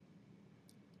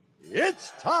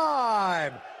It's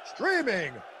time!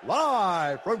 Streaming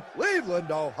live from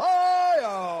Cleveland,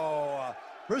 Ohio,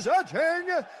 presenting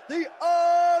the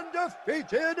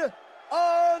undefeated,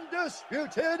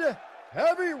 undisputed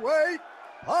heavyweight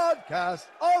podcast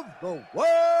of the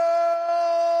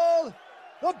world,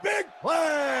 the Big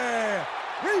Play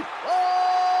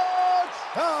Reflog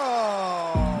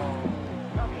Show!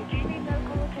 Okay, do you need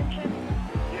medical attention?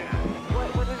 Yeah.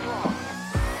 What is wrong?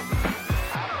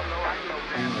 I don't know. I know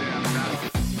damn about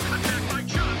it. Attack by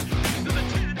Chuck. He's to the 10.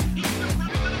 He's still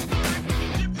running to the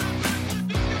 5. Dips outside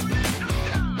 1. He's going in.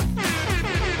 Touchdown.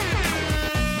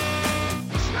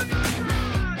 Swing on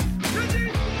drive. To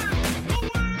deep left.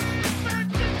 Away. Back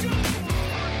to goal.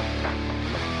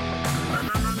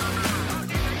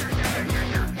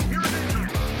 Here it is.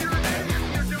 Here it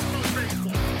is. You're doing those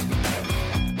baseball.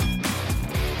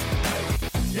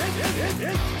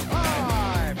 It's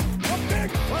time! The Big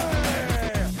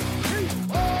Play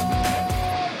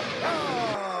Reflog Show!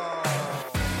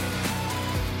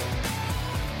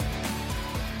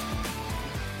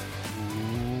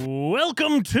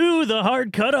 Welcome to the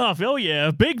Hard Cutoff. Oh,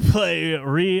 yeah. Big Play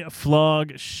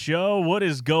Reflog Show. What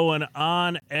is going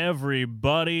on,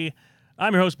 everybody?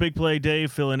 I'm your host, Big Play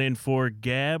Dave, filling in for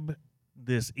Gab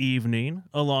this evening,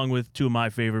 along with two of my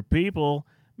favorite people,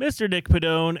 Mr. Nick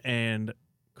Padone and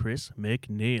Chris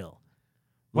McNeil.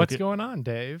 What's going on,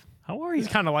 Dave? How are you?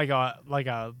 It's kind of like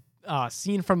a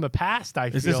scene from the past. I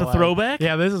feel Is this a like. throwback?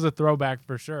 Yeah, this is a throwback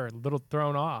for sure. A little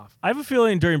thrown off. I have a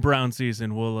feeling during Brown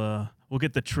season we'll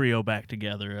get the trio back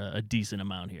together a decent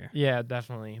amount here. Yeah,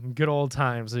 definitely. Good old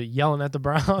times. Yelling at the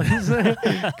Browns.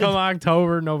 Come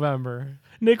October, November.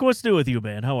 Nick, what's new with you,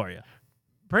 man? How are you?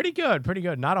 Pretty good. Pretty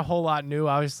good. Not a whole lot new.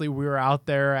 Obviously, we were out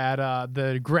there at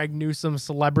the Greg Newsome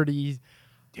celebrity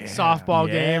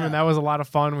softball game, and that was a lot of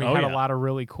fun. We had a lot of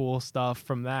really cool stuff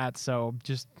from that. So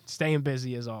just staying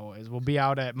busy as always. We'll be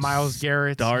out at Miles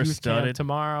Garrett's youth camp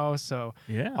tomorrow. So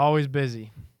always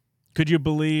busy. Could you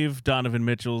believe Donovan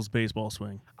Mitchell's baseball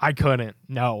swing? I couldn't.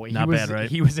 No, Not bad, right?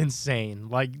 He was insane,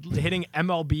 like hitting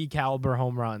MLB caliber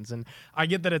home runs. And I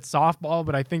get that it's softball,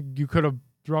 but I think you could have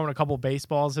thrown a couple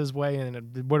baseballs his way, and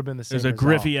it would have been the same. It was a result.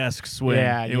 Griffey-esque swing.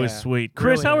 Yeah, it was sweet.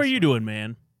 Chris, Really how are nice you swing. doing,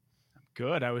 man?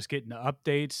 Good. I was getting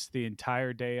updates the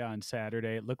entire day on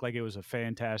Saturday. It looked like it was a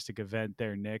fantastic event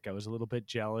there, Nick. I was a little bit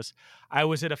jealous. I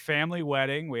was at a family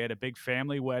wedding. We had a big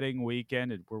family wedding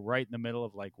weekend, and we're right in the middle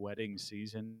of like wedding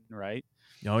season, right?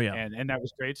 Oh, yeah. And that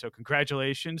was great. So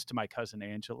congratulations to my cousin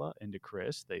Angela and to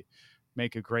Chris. They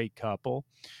make a great couple.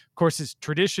 Of course, it's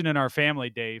tradition in our family,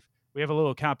 Dave. We have a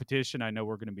little competition. I know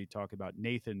we're going to be talking about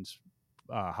Nathan's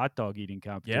hot dog eating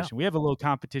competition. Yeah. We have a little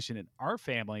competition in our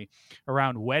family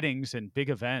around weddings and big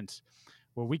events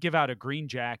where we give out a green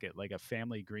jacket, like a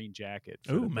family green jacket.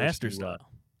 for the Ooh, person master who,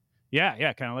 style.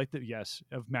 Yeah, kind of like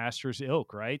of Master's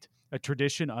ilk, right? A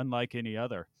tradition unlike any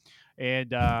other.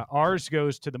 And ours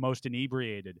goes to the most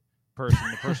inebriated person,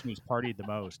 the person who's partied the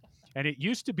most. And it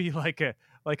used to be like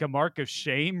a mark of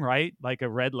shame, right? Like a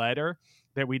red letter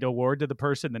that we'd award to the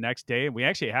person the next day. And we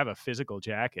actually have a physical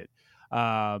jacket.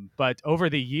 But over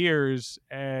the years,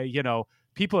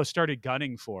 people have started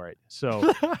gunning for it.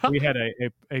 So we had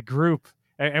a group,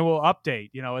 and we'll update,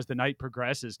 as the night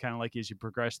progresses, kind of like as you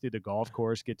progress through the golf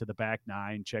course, get to the back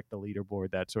nine, check the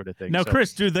leaderboard, that sort of thing. Now, So-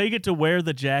 Chris, do they get to wear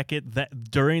the jacket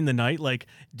during the night? Like,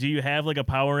 do you have like a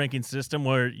power ranking system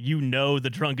where the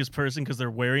drunkest person because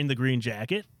they're wearing the green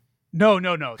jacket? No.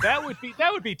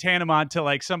 That would be tantamount to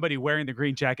like somebody wearing the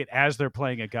green jacket as they're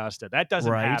playing Augusta. That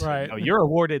doesn't happen. Right. No, you're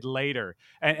awarded later.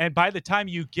 And by the time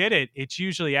you get it, it's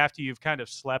usually after you've kind of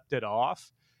slept it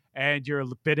off and you're a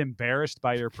bit embarrassed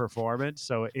by your performance.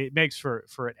 So it makes for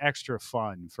an extra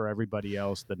fun for everybody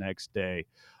else the next day.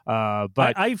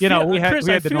 But I we feel- had Chris,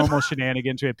 we I had the feel- normal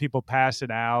shenanigans. We had people passing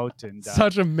out and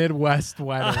Such a Midwest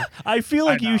wedding. I feel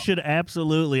like I know. you should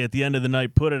absolutely, at the end of the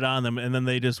night, put it on them, and then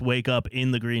they just wake up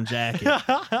in the green jacket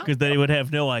because they would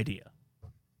have no idea.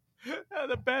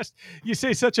 the best. You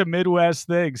say such a Midwest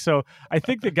thing. So I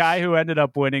think the guy who ended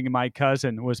up winning, my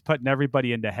cousin, was putting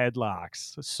everybody into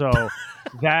headlocks. So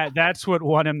that's what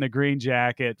won him the green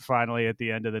jacket finally at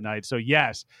the end of the night. So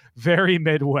yes, very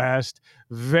Midwest,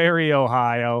 very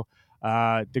Ohio.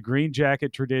 The green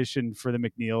jacket tradition for the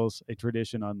McNeils, a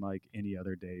tradition unlike any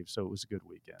other, Dave. So it was a good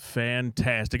weekend.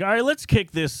 Fantastic. All right, let's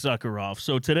kick this sucker off.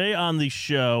 So today on the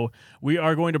show, we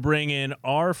are going to bring in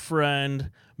our friend,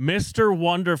 Mr.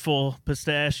 Wonderful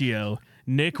Pistachio,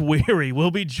 Nick Wehry.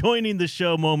 Will be joining the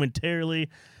show momentarily.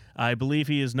 I believe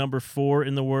he is number 4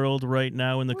 in the world right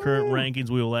now in the current rankings.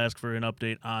 We will ask for an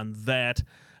update on that.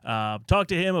 Talk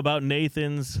to him about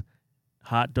Nathan's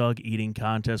hot dog eating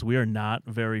contest. We are not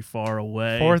very far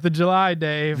away. 4th of July,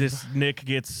 Dave. This Nick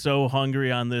gets so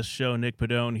hungry on this show. Nick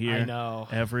Padone here. I know.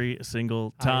 Every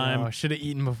single time. I should have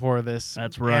eaten before this.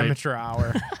 That's right. Amateur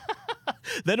hour.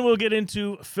 Then we'll get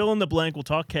into fill in the blank. We'll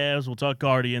talk Cavs. We'll talk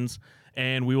Guardians.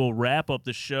 And we will wrap up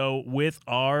the show with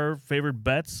our favorite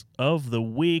bets of the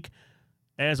week.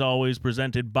 As always,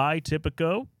 presented by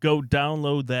Tipico. Go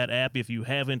download that app if you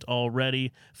haven't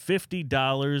already.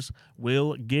 $50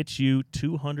 will get you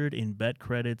 200 in bet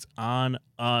credits on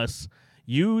us.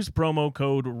 Use promo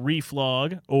code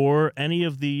REFLOG or any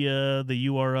of the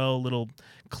URL little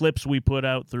clips we put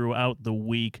out throughout the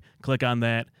week. Click on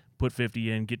that, put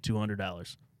 50 in, get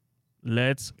 $200.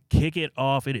 Let's kick it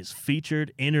off. It is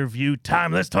featured interview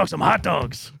time. Let's talk some hot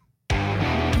dogs.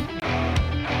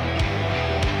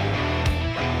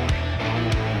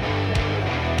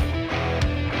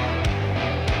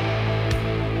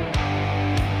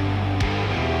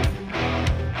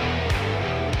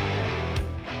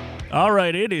 All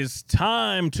right, it is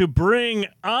time to bring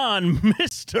on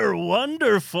Mr.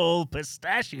 Wonderful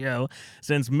Pistachio,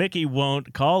 since Mickey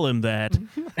won't call him that.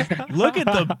 Look at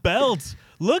the belt.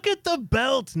 Look at the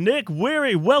belt. Nick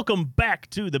Wehry, welcome back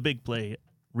to the Big Play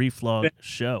Reflog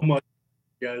Show.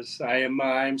 Guys,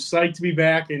 I'm psyched to be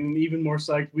back, and even more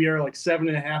psyched, we are like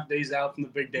 7.5 days out from the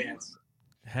big dance.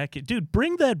 Heck, dude,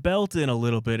 bring that belt in a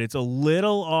little bit. It's a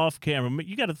little off camera.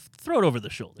 You got to throw it over the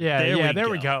shoulder. There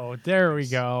we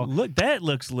go. Look, that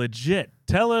looks legit.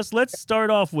 Let's start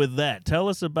off with that. Tell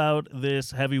us about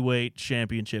this heavyweight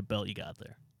championship belt you got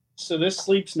there. So this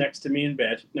sleeps next to me in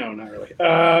bed. No, not really.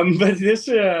 But this,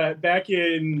 back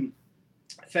in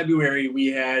February, we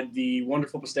had the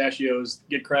Wonderful Pistachios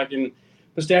Get Crackin'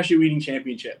 Pistachio Eating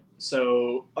Championship.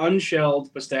 So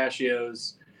unshelled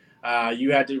pistachios. We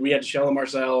had to shell them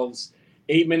ourselves.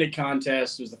 8-minute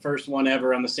contest. It was the first one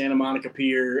ever on the Santa Monica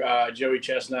Pier. Joey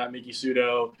Chestnut, Mickey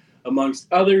Sudo,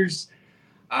 amongst others.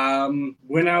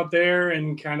 Went out there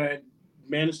and kind of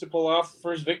managed to pull off the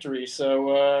first victory.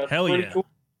 So hell pretty yeah. Cool.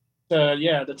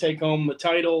 To take home the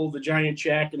title, the giant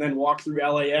check, and then walk through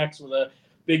LAX with a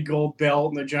big gold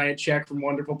belt and the giant check from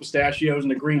Wonderful Pistachios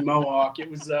and the green mohawk. It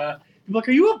was people like,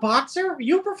 are you a boxer? Are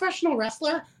you a professional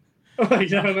wrestler? Like,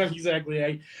 no, not exactly.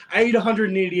 I ate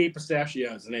 188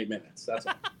 pistachios in 8 minutes. That's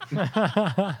all.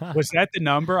 Was that the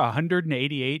number?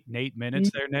 188 in 8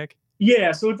 minutes there, Nick?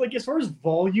 Yeah, so it's like, as far as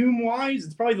volume-wise,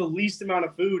 it's probably the least amount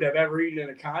of food I've ever eaten in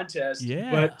a contest.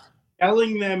 Yeah. But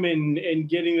selling them and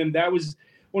getting them, that was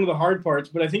one of the hard parts.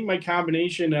 But I think my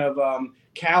combination of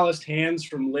calloused hands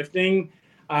from lifting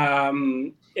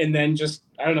and then just,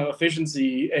 I don't know,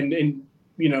 efficiency and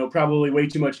probably way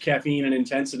too much caffeine and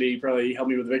intensity probably helped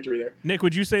me with the victory there. Nick,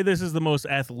 would you say this is the most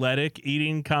athletic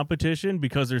eating competition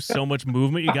because there's so much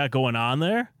movement you got going on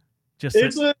there? It's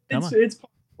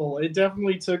possible. It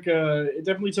definitely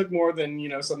took more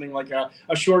than something like a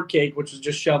shortcake, which was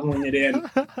just shoveling it in.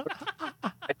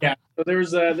 Yeah. So there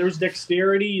was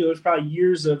dexterity. There was probably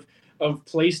years of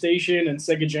PlayStation and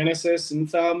Sega Genesis and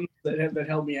thumb that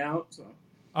helped me out. So.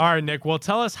 All right, Nick. Well,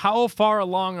 tell us, how far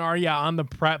along are you on the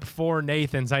prep for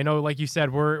Nathan's? I know, like you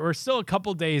said, we're still a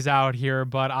couple days out here,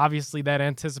 but obviously that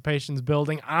anticipation's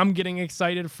building. I'm getting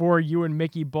excited for you and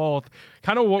Mickey both.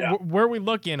 Kind of where are we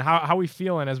looking? How we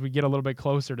feeling as we get a little bit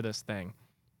closer to this thing?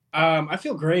 I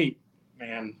feel great,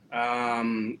 man.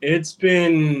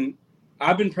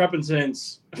 I've been prepping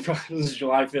since this is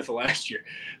July 5th of last year,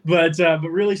 but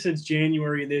really since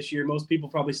January this year. Most people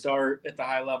probably start at the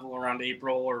high level around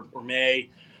April or May.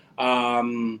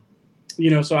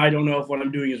 So I don't know if what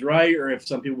I'm doing is right, or if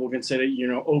some people will consider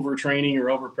overtraining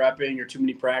or over prepping or too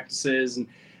many practices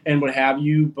and what have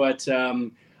you. But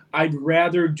I'd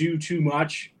rather do too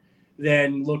much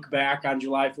than look back on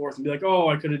July 4th and be like, oh,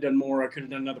 I could have done more. I could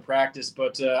have done another practice.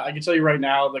 But I can tell you right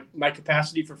now, my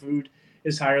capacity for food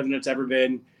is higher than it's ever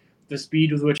been. The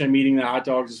speed with which I'm eating the hot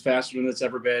dogs is faster than it's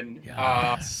ever been.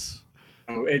 Yes.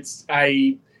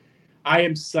 I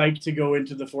am psyched to go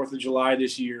into the 4th of July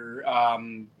this year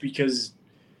because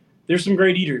there's some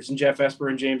great eaters, and Jeff Esper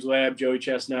and James Webb, Joey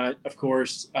Chestnut, of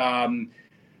course. And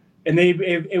they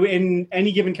in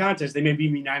any given contest, they may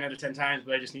beat me 9 out of 10 times,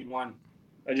 but I just need one.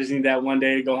 I just need that one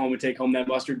day to go home and take home that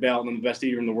mustard belt, and I'm the best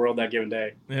eater in the world that given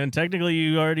day. And technically,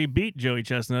 you already beat Joey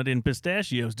Chestnut in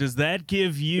pistachios. Does that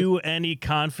give you any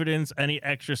confidence, any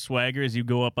extra swagger as you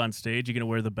go up on stage? You're going to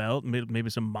wear the belt? Maybe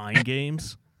some mind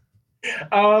games?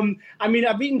 I've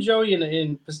beaten Joey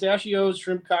in pistachios,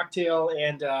 shrimp cocktail,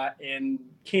 and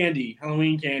candy,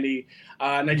 Halloween candy.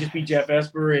 And I just beat Jeff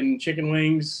Esper in chicken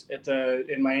wings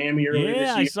in Miami earlier this year.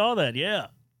 Yeah, I saw that, yeah.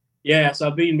 Yeah, so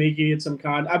I've beaten Mickey at some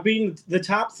I've beaten the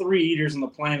top 3 eaters on the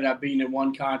planet. I've beaten in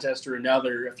one contest or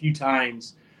another a few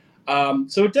times.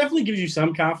 So it definitely gives you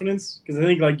some confidence because I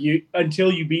think like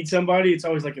until you beat somebody, it's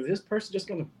always like, is this person just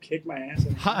going to kick my ass?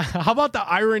 How about the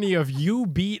irony of you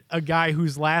beat a guy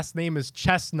whose last name is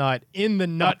Chestnut in the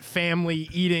nut family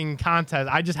eating contest?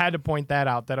 I just had to point that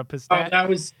out. That a pistachio. That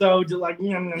was so like,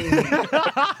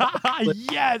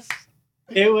 yes.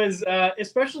 It was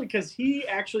especially because he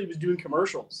actually was doing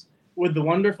commercials with the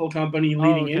wonderful company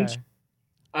leading into.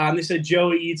 They said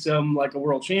Joey eats like a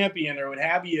world champion or what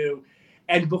have you.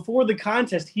 And before the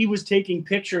contest, he was taking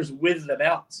pictures with the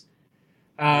belts.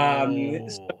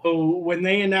 So when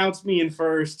they announced me in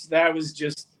first, that was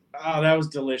just, that was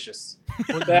delicious.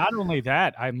 Well, not only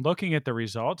that, I'm looking at the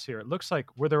results here. It looks like,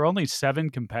 were there only 7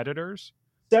 competitors?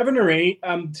 7 or 8.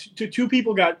 Two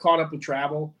people got caught up with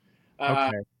travel.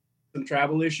 Okay. Some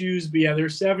travel issues. But yeah,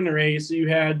 there's 7 or 8. So you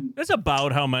had. That's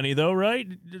about how many, though, right?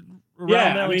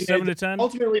 Around that, like 7 to 10?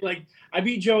 Ultimately, like, I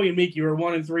beat Joey and Mickey. We're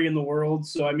 1 and 3 in the world.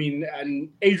 So, I mean, and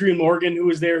Adrian Morgan, who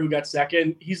was there, who got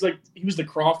second, he was the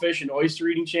crawfish and oyster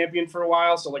eating champion for a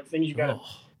while. So, like, things you got to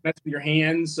mess with your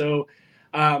hands. So,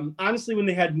 honestly, when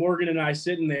they had Morgan and I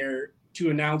sitting there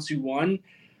to announce who won,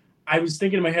 I was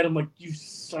thinking in my head, I'm like, you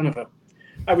son of a.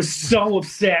 I was so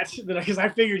upset because I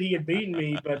figured he had beaten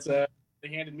me, but they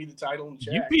handed me the title and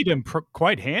check. You beat him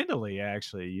quite handily,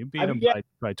 actually. You beat him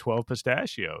by 12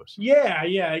 pistachios. Yeah.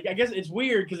 I guess it's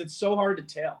weird because it's so hard to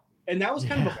tell. And that was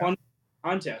kind of a fun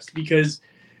contest because,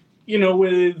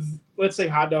 with, let's say,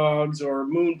 hot dogs or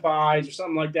moon pies or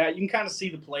something like that, you can kind of see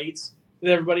the plates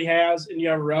that everybody has, and you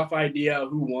have a rough idea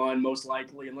of who won, most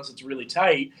likely, unless it's really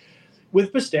tight.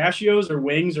 With pistachios or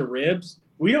wings or ribs,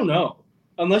 we don't know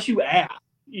unless you ask,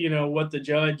 what the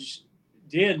judge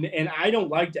did. And I don't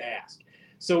like to ask.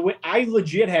 So I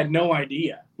legit had no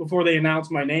idea before they announced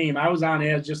my name. I was on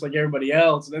edge just like everybody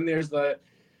else. And then there's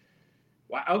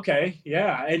wow, okay,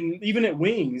 yeah. And even at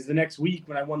Wings the next week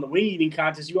when I won the wing eating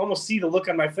contest, you almost see the look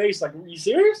on my face like, are you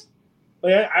serious?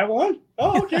 Like, I won?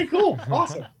 Oh, okay, cool.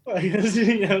 Awesome. So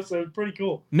it's pretty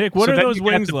cool. Nick, what are those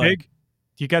wings like?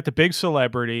 You got the big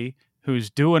celebrity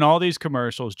who's doing all these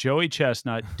commercials, Joey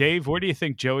Chestnut. Dave, where do you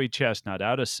think Joey Chestnut,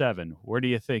 out of 7, where do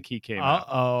you think he came out?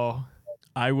 Uh-oh.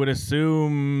 I would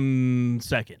assume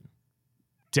second.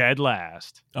 Dead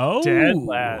last. Oh. Dead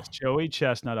last. Joey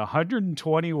Chestnut,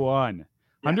 121. Yeah.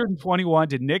 121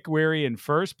 to Nick Wehry in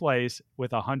first place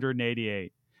with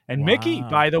 188. And Mickey,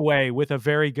 by the way, with a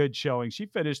very good showing. She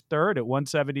finished third at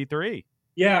 173.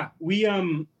 Yeah,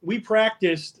 we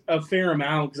practiced a fair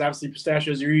amount because obviously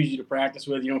pistachios are easy to practice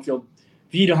with. You don't feel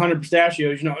if you eat 100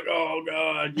 pistachios, you're not like, oh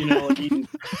God, like eating.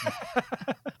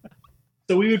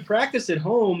 So we would practice at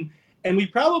home. And we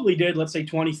probably did, let's say,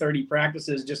 20, 30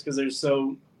 practices just because they're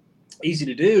so easy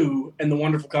to do. And the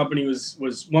wonderful company was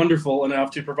wonderful enough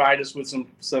to provide us with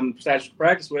some pistachio to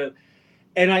practice with.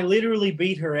 And I literally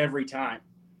beat her every time.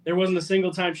 There wasn't a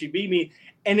single time she beat me.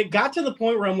 And it got to the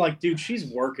point where I'm like, dude, she's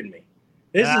working me.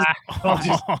 This is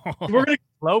we're going to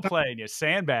low playing you,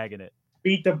 sandbagging it.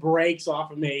 Beat the brakes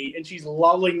off of me. And she's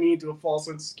lulling me into a false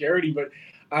sense of security. But,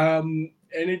 and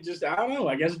it just, I don't know.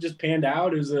 I guess it just panned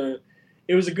out. It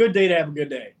was a good day to have a good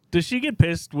day. Does she get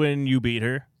pissed when you beat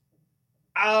her?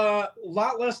 A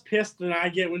lot less pissed than I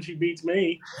get when she beats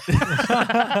me.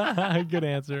 Good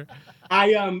answer.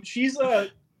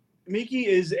 Miki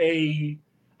is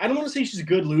I don't want to say she's a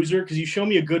good loser because you show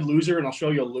me a good loser and I'll show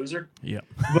you a loser. Yeah.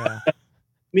 But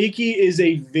Miki is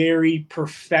a very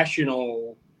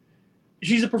professional.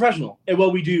 She's a professional at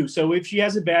what we do. So if she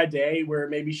has a bad day where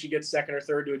maybe she gets second or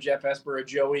third to a Jeff Esper, a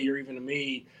Joey, or even a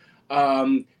me,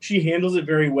 she handles it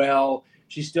very well.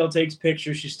 She still takes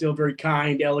pictures. She's still very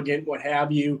kind, elegant, what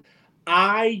have you.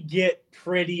 I get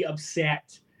pretty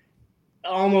upset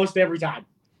almost every time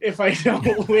if I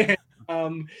don't win.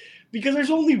 Because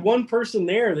there's only one person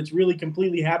there that's really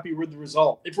completely happy with the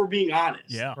result, if we're being honest.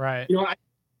 Yeah. Right.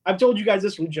 I've told you guys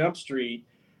this from Jump Street.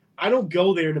 I don't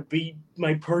go there to beat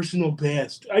my personal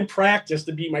best. I practice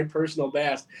to beat my personal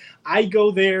best. I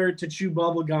go there to chew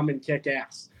bubble gum and kick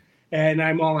ass. And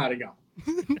I'm all out of gum.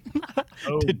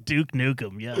 To Duke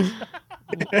Nukem, yes.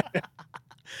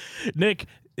 Nick,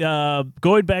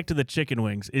 going back to the chicken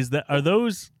wings, are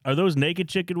those naked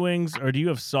chicken wings, or do you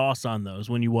have sauce on those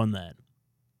when you won that?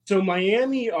 So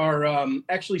Miami are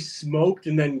actually smoked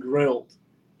and then grilled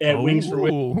at Wings for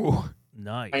Wings.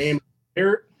 Nice. Miami,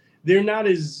 they're not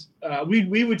as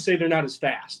we would say they're not as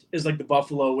fast as like the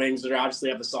buffalo wings that obviously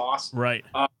have the sauce. Right.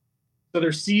 So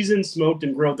they're seasoned, smoked,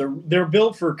 and grilled. They're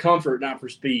built for comfort, not for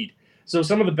speed. So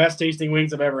some of the best tasting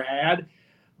wings I've ever had,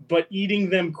 but eating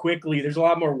them quickly, there's a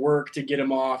lot more work to get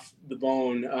them off the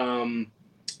bone.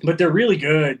 but they're really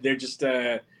good. They're just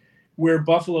where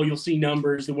Buffalo, you'll see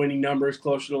numbers, the winning numbers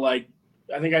closer to like,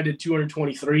 I think I did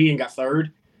 223 and got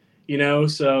third,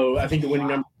 so I think the winning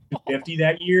number is 250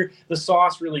 that year. The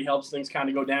sauce really helps things kind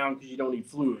of go down because you don't need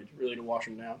fluid really to wash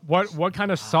them down. What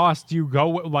kind of sauce do you go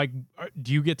with? Like,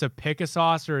 do you get to pick a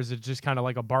sauce, or is it just kind of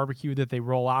like a barbecue that they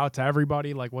roll out to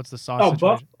everybody? Like, what's the sauce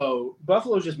situation?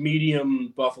 Buffalo's just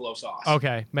medium buffalo sauce.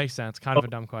 Okay, makes sense. Kind of a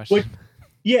dumb question.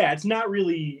 Yeah, it's not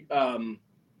really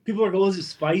people are going, is it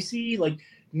spicy? Like,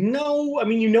 no, I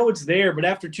mean, it's there, but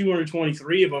after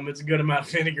 223 of them, it's a good amount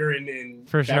of vinegar and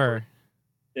for pepper. Sure.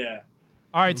 Yeah.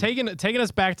 All right, taking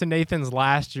us back to Nathan's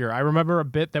last year. I remember a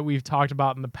bit that we've talked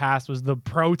about in the past was the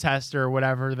protester or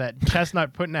whatever that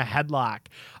Chestnut put in a headlock.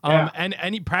 And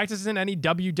any practicing any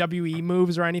WWE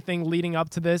moves or anything leading up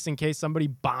to this in case somebody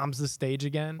bombs the stage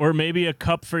again? Or maybe a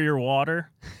cup for your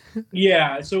water?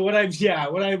 Yeah. So what I've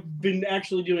been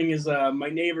actually doing is my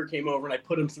neighbor came over and I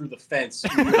put him through the fence.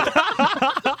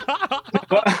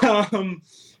 But,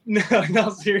 no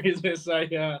seriousness.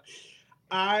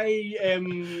 I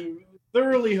am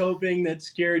thoroughly hoping that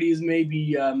security is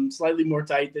maybe slightly more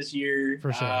tight this year.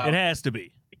 For sure. It has to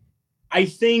be. I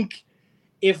think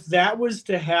if that was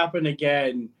to happen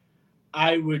again,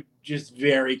 I would just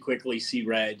very quickly see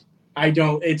red.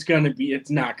 It's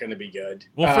not gonna be good.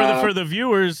 Well, for the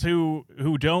viewers who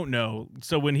don't know,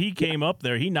 so when he came up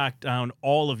there, he knocked down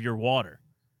all of your water.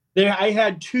 I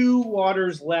had 2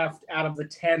 waters left out of the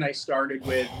 10 I started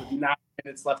with 9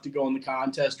 minutes left to go in the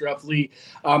contest, roughly,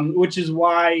 which is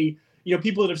why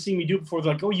people that have seen me do it before,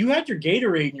 they're like, "Oh, you had your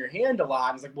Gatorade in your hand a lot."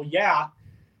 I was like, "Well, yeah,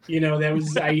 that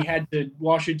was I had to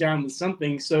wash it down with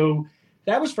something." So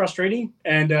that was frustrating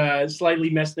and slightly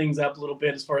messed things up a little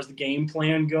bit as far as the game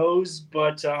plan goes.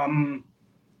 But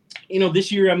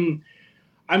this year I'm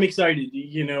excited.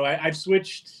 I've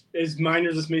switched. As minor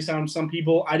as this may sound to some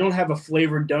people, I don't have a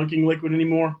flavored dunking liquid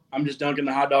anymore. I'm just dunking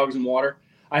the hot dogs in water.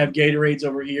 I have Gatorades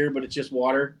over here, but it's just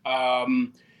water.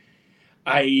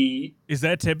 Is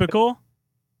that typical?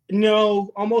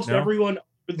 No, almost everyone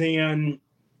other than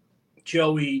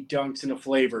Joey dunks in a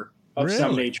flavor of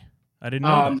some nature. I didn't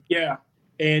know that. Yeah.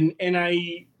 And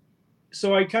I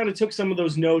kind of took some of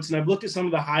those notes and I've looked at some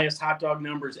of the highest hot dog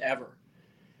numbers ever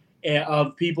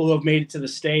of people who have made it to the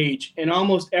stage, and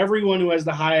almost everyone who has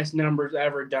the highest numbers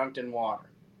ever dunked in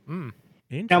water.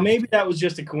 Now, maybe that was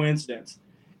just a coincidence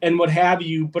and what have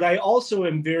you, but I also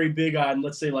am very big on,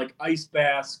 let's say, like ice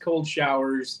baths, cold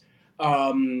showers,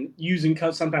 using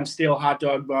sometimes stale hot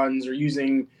dog buns, or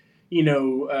using,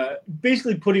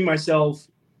 basically putting myself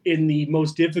in the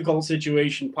most difficult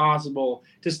situation possible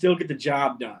to still get the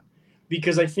job done.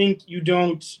 Because I think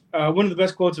one of the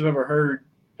best quotes I've ever heard,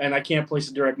 and I can't place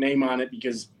a direct name on it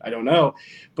because I don't know,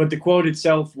 but the quote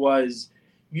itself was,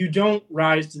 "You don't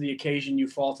rise to the occasion, you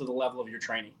fall to the level of your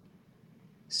training."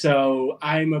 So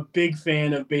I'm a big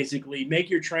fan of basically make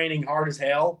your training hard as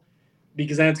hell,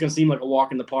 because then it's going to seem like a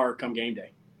walk in the park come game day.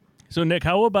 So, Nick,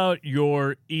 how about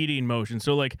your eating motion?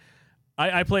 So, like,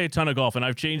 I play a ton of golf, and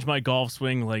I've changed my golf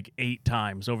swing like 8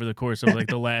 times over the course of like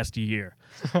the last year.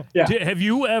 Yeah. Have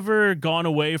you ever gone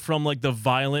away from like the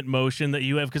violent motion that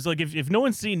you have? Because like if no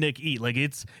one's seen Nick eat, like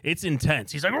it's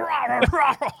intense. He's like, rah, rah,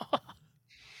 rah.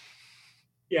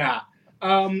 Yeah.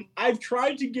 I've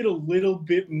tried to get a little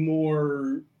bit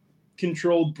more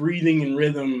controlled breathing and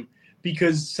rhythm,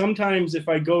 because sometimes if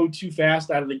I go too fast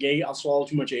out of the gate, I'll swallow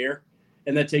too much air,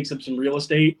 and that takes up some real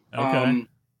estate. Okay.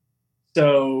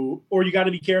 Or you got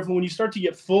to be careful when you start to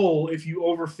get full. If you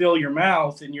overfill your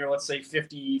mouth and you're, let's say,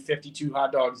 50, 52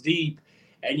 hot dogs deep,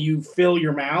 and you fill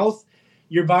your mouth,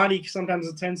 your body sometimes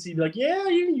has a tendency to be like, "Yeah,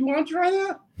 you want to try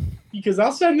that? Because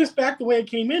I'll send this back the way it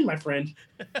came in, my friend."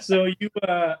 So you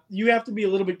have to be a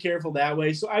little bit careful that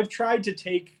way. So I've tried to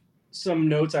take some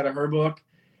notes out of her book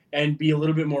and be a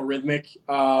little bit more rhythmic.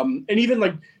 And even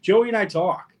like Joey and I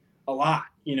talk a lot.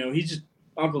 He's just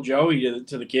Uncle Joey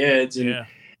to the kids, and Yeah.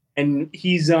 and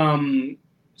he's I'll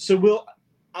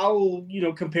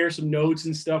compare some notes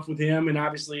and stuff with him, and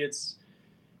obviously it's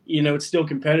still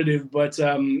competitive, but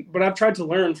I've tried to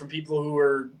learn from people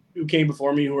who came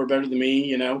before me, who are better than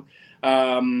me.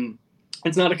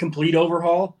 It's not a complete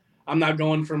overhaul. I'm not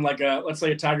going from like let's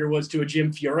say a Tiger Woods to a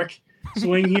Jim Furyk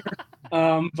swing here,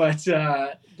 but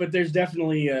there's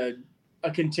definitely a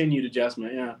continued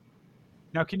adjustment. Yeah.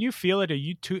 Now, can you feel it? Are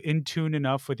you in tune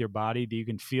enough with your body that you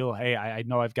can feel, hey, I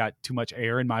know I've got too much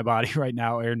air in my body right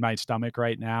now, air in my stomach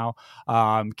right now?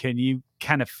 Can you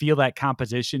kind of feel that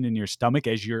composition in your stomach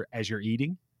as you're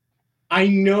eating? I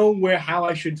know how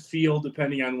I should feel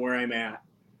depending on where I'm at.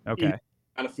 Okay.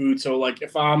 On a food. So like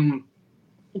if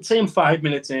let's say I'm 5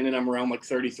 minutes in and I'm around like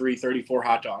 33, 34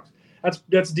 hot dogs,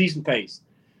 that's a decent pace.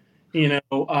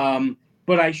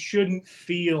 But I shouldn't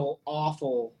feel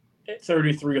awful at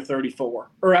 33 or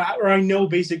 34, or I know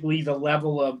basically the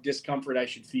level of discomfort I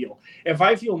should feel. If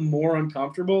I feel more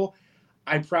uncomfortable,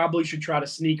 I probably should try to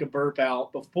sneak a burp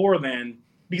out before then,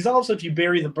 because also if you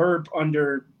bury the burp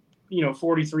under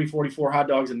 43, 44 hot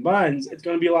dogs and buns, it's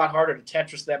going to be a lot harder to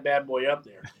Tetris that bad boy up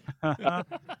there.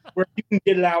 Where you can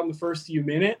get it out in the first few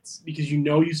minutes because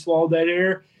you swallowed that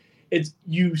air,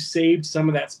 you saved some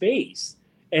of that space.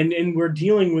 And we're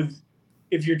dealing with,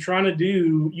 if you're trying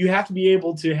to you have to be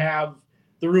able to have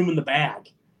the room in the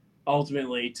bag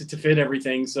ultimately to fit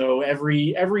everything. So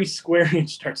every square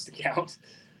inch starts to count.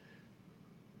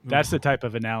 That's the type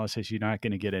of analysis you're not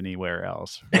going to get anywhere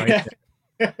else, right?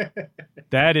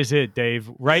 That is it, Dave.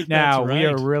 Right now, we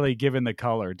are really giving the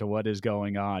color to what is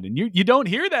going on, and you don't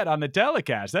hear that on the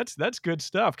telecast. That's good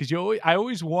stuff, because I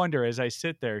always wonder as I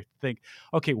sit there, think,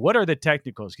 okay, what are the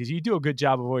technicals? Because you do a good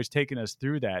job of always taking us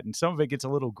through that, and some of it gets a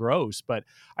little gross, but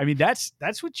I mean that's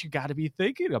what you got to be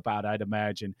thinking about. I'd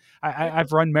imagine.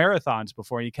 I've run marathons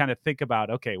before, and you kind of think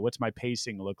about, okay, what's my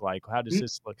pacing look like? How does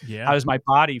this look? Yeah. How does my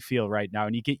body feel right now?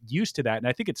 And you get used to that, and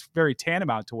I think it's very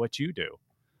tantamount to what you do.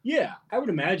 Yeah, I would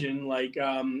imagine. Like,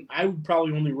 I would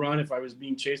probably only run if I was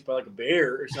being chased by like a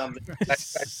bear or something. I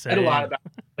read a lot about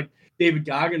like David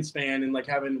Goggins fan, and like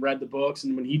having read the books,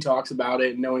 and when he talks about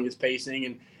it and knowing his pacing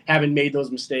and having made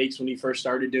those mistakes when he first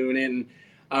started doing it, and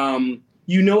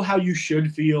how you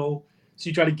should feel, so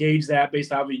you try to gauge that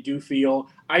based on how you do feel.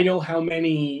 I know how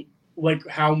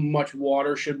much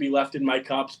water should be left in my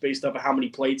cups based off of how many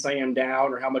plates I am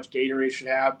down, or how much Gatorade I should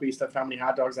have based off how many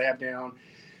hot dogs I have down.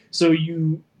 So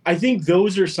I think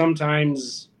those are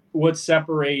sometimes what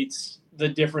separates the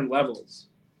different levels,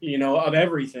 of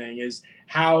everything, is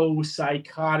how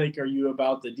psychotic are you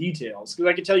about the details? Because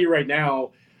I can tell you right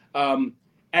now,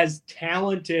 as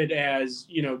talented as,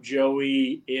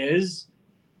 Joey is,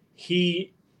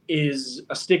 he is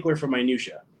a stickler for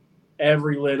minutia.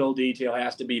 Every little detail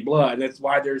has to be blood. That's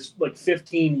why there's like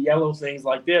 15 yellow things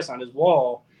like this on his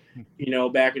wall,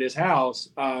 back at his house.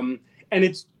 And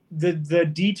it's, the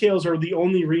details are the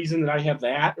only reason that I have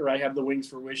that, or I have the Wings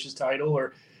for Wishes title,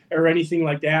 or anything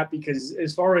like that, because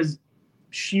as far as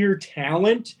sheer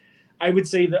talent, I would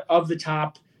say that of the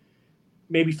top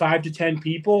maybe 5 to 10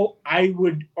 people, I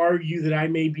would argue that I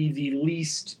may be the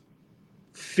least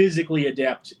physically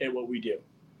adept at what we do.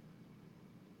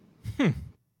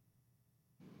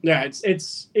 Yeah,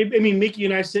 I mean, Mickey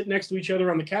and I sit next to each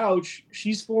other on the couch.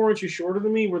 She's 4 inches shorter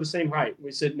than me. We're the same height.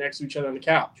 We sit next to each other on the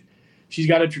couch. She's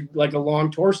got a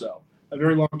long torso, a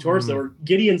very long torso. Or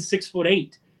Gideon's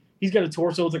 6'8". He's got a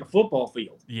torso that's like a football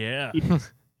field. Yeah.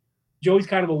 Joey's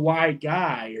kind of a wide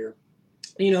guy,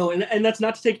 and that's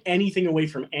not to take anything away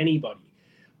from anybody,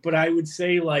 but I would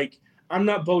say, like, I'm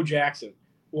not Bo Jackson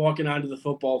walking onto the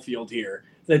football field here.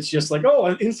 That's just like, oh,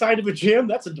 inside of a gym,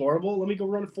 that's adorable. Let me go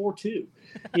run a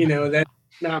 4.2. That's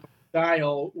not my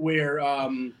style. Where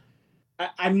I'm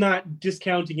not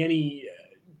discounting any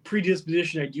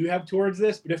predisposition I do have towards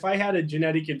this, but if I had a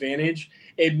genetic advantage,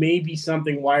 it may be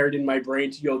something wired in my brain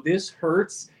to go, this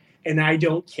hurts and I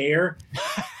don't care.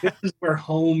 This is where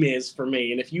home is for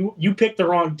me. And if you pick the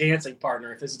wrong dancing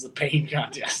partner, if this is a pain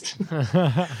contest.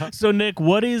 So Nick,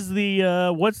 what's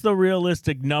the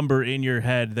realistic number in your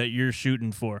head that you're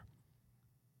shooting for?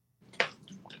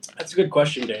 That's a good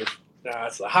question, Dave.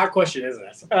 It's a hot question, isn't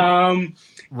it?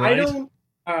 Right. I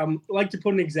don't like to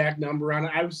put an exact number on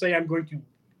it. I would say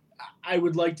I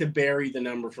would like to bury the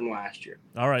number from last year.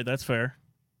 All right, that's fair.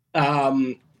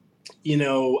 I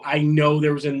know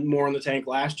there was more in the tank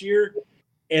last year,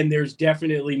 and there's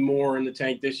definitely more in the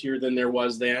tank this year than there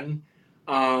was then.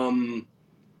 I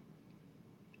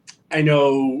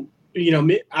know,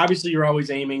 obviously you're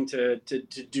always aiming to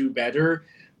do better,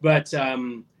 but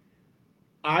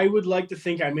I would like to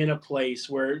think I'm in a place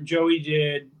where Joey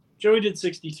did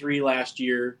 63 last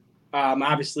year.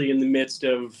 Obviously in the midst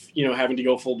of, having to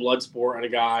go full blood sport on a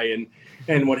guy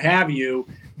and what have you.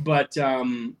 But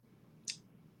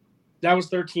that was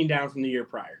 13 down from the year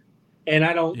prior. And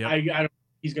I don't know if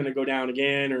he's going to go down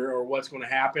again or what's going to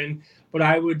happen. But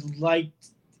I would like,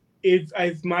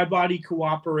 if my body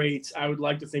cooperates, I would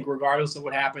like to think regardless of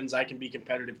what happens, I can be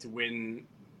competitive to win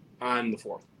on the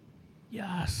 4th.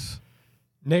 Yes.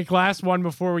 Nick, last one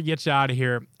before we get you out of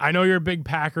here. I know you're a big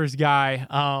Packers guy.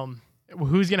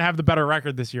 Who's going to have the better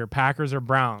record this year, Packers or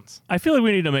Browns? I feel like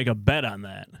we need to make a bet on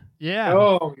that. Yeah.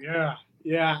 Oh, yeah.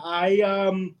 Yeah.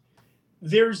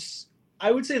 I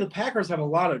would say the Packers have a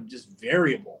lot of just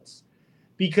variables,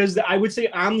 because I would say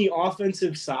on the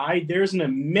offensive side, there's an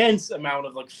immense amount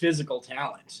of like physical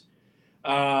talent.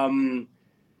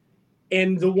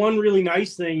 And the one really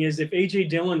nice thing is if A.J.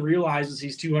 Dillon realizes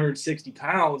he's 260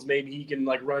 pounds, maybe he can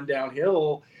like run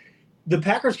downhill. The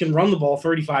Packers can run the ball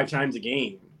 35 times a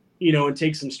game, and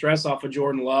take some stress off of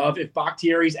Jordan Love. If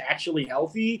Bakhtiari's actually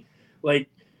healthy,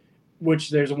 which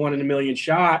there's a 1 in a million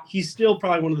shot, he's still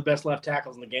probably one of the best left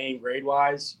tackles in the game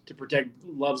grade-wise to protect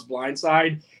Love's blind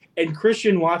side. And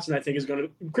Christian Watson, I think,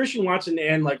 Christian Watson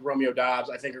and like Romeo Dobbs,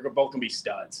 I think, are both going to be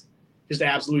studs, just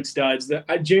absolute studs. The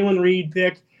Jalen Reed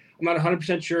pick, I'm not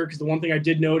 100% sure because the one thing I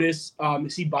did notice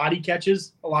is he body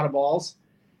catches a lot of balls,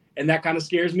 and that kind of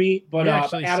scares me. But we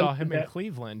actually saw him in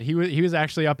Cleveland. He was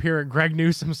actually up here at Greg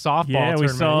Newsom's softball tournament. We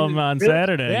saw him on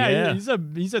Saturday. Yeah,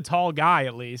 he's a tall guy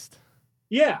at least.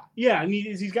 Yeah, and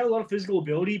he's got a lot of physical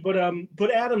ability. But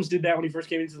Adams did that when he first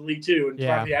came into the league too, and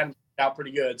probably Adams out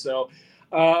pretty good. So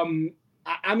I'm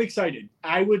excited.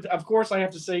 I would, of course, I have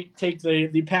to say take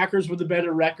the Packers with a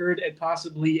better record at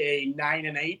possibly a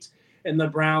 9-8. And the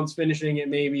Browns finishing at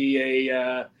maybe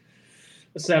a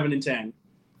 7-10.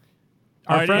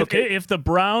 All right, if the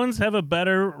Browns have a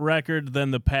better record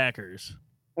than the Packers,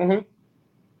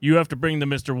 you have to bring the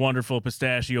Mr. Wonderful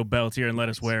pistachio belt here and let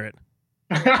us wear it.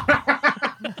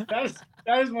 that is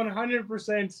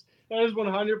 100%. That is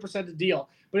 100% the deal.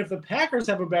 But if the Packers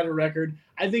have a better record,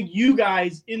 I think you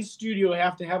guys in studio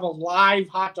have to have a live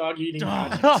hot dog eating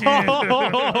contest.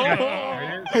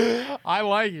 I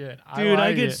like it. Dude,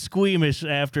 I get squeamish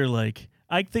after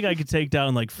I think I could take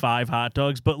down 5 hot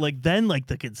dogs, but then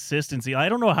the consistency. I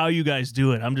don't know how you guys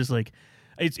do it. I'm just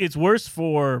it's worse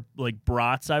for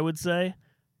brats, I would say.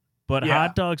 But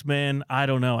hot dogs, man, I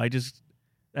don't know.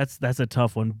 That's a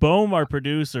tough one. Bohm, our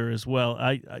producer as well.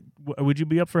 Would you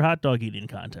be up for hot dog eating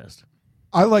contest?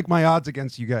 I like my odds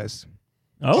against you guys.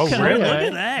 Okay, really? Look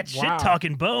at that. Wow. Shit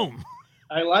talking Bohm.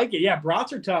 I like it. Yeah,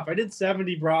 brats are tough. I did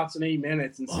 70 brats in 8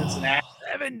 minutes in Cincinnati.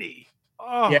 70.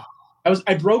 Oh. Yeah.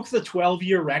 I broke the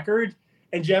 12-year record,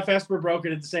 and Jeff Esper broke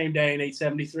it at the same day in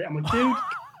 8:73. I'm like, dude,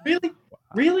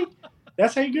 really?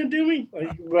 That's how you're gonna do me?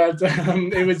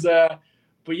 It was.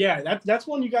 But yeah, that's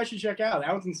one you guys should check out.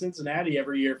 That one's in Cincinnati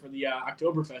every year for the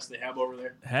Oktoberfest they have over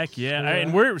there. Heck yeah.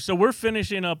 And we're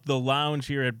finishing up the lounge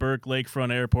here at Burke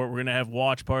Lakefront Airport. We're gonna have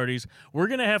watch parties. We're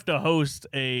gonna have to host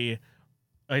a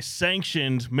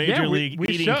sanctioned Major League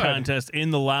eating contest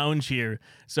in the lounge here.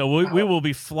 So we will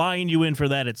be flying you in for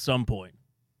that at some point.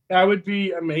 That would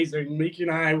be amazing. Mickey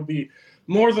and I would be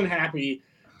more than happy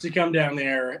to come down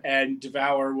there and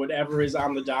devour whatever is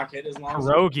on the docket as long as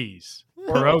Pierogies.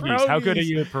 How good are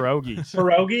you at pierogies?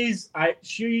 Pierogies.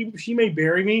 She may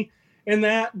bury me in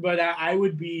that, but I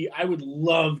would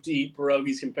love to eat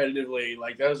pierogies competitively.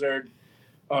 Those are,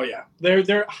 oh yeah,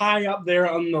 they're high up there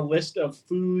on the list of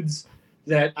foods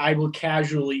that I will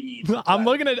casually eat. I'm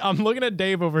looking at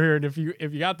Dave over here, and if you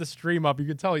got the stream up, you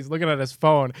can tell he's looking at his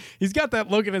phone. He's got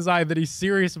that look in his eye that he's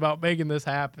serious about making this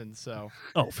happen. So,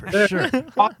 for sure.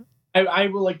 I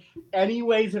will any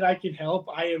way that I can help.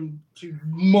 I am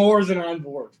more than on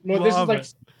board. No, this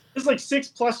is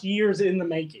 6+ years in the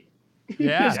making.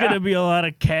 Yeah, there's gonna be a lot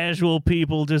of casual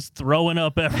people just throwing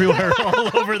up everywhere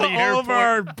all over the airport. All over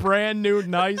our brand new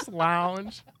nice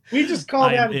lounge. We just call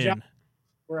that a job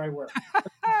where I work.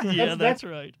 Yeah, that's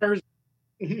right.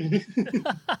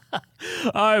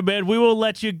 All right, man. We will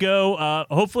let you go.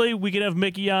 Hopefully, we can have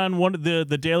Mickey on one of the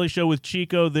Daily Show with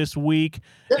Chico this week.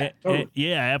 Yeah, totally.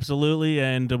 Yeah, absolutely.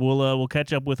 And we'll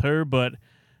catch up with her. But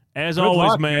as Good always,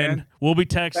 luck, man, we'll be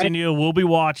texting you. We'll be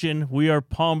watching. We are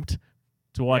pumped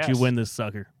to watch you win this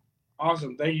sucker.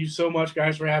 Awesome. Thank you so much,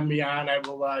 guys, for having me on. I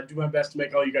will do my best to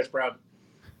make all you guys proud.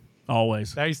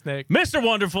 Always. Thanks, Nick. Mr.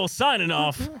 Wonderful signing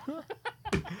off.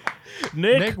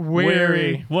 Nick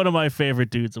Wehry. One of my favorite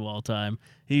dudes of all time.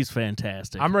 He's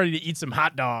fantastic. I'm ready to eat some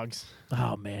hot dogs.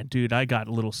 Oh, man, dude, I got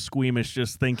a little squeamish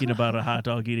just thinking about a hot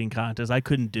dog eating contest. I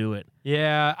couldn't do it.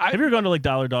 Yeah. Have you ever gone to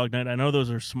Dollar Dog Night? I know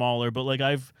those are smaller, but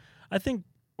I think,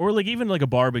 or even a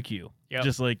barbecue. Yep.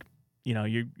 Just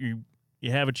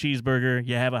you have a cheeseburger,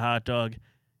 you have a hot dog,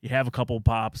 you have a couple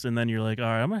pops, and then you're like, all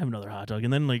right, I'm going to have another hot dog.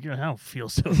 And then, I don't feel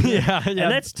so good. Yeah. And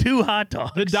that's 2 hot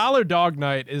dogs. The Dollar Dog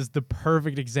Night is the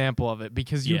perfect example of it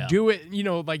because you do it,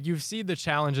 you see the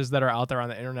challenges that are out there on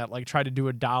the internet, try to do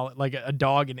a dog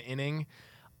an inning.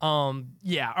 Around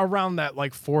that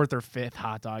 4th or 5th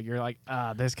hot dog, you're like,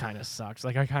 this kind of sucks.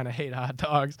 I kind of hate hot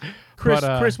dogs.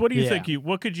 Chris, what do you think?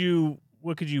 What could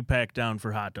you pack down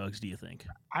for hot dogs, do you think?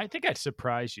 I think I'd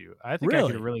surprise you. I think I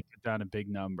could really put down a big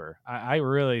number. I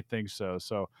really think so.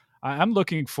 So I'm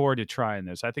looking forward to trying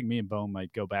this. I think me and Bone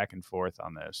might go back and forth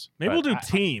on this. Maybe we'll do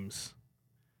teams.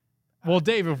 Well,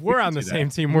 Dave, if we're on the do that. same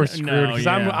team, we're screwed. Because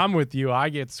yeah. I'm with you. I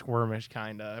get squirmish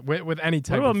kind of with any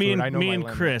type What about of me food. I and know me my and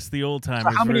limit. Chris, the old So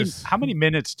timers? how many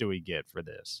minutes do we get for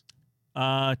this?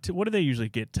 What do they usually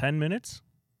get? 10 minutes?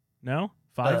 No,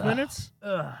 5 minutes.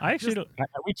 I actually don't.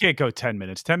 We can't go 10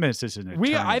 minutes. 10 minutes isn't an I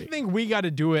eternity. think we got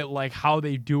to do it like how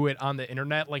they do it on the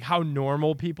internet, like how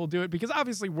normal people do it, because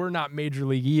obviously we're not major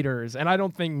league eaters, and I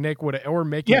don't think Nick would or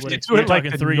Mickey You have would to expect. do it like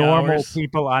talking the 3 normal hours.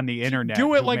 people on the internet.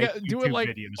 Do it who like make YouTube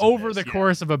videos of over this. the Yeah.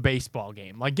 course of a baseball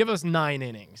game. Like give us 9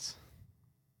 innings.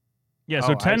 Yeah, so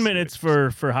Oh, I 10 see minutes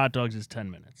what for hot dogs is 10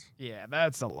 minutes. Yeah,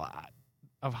 that's a lot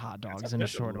of hot dogs in a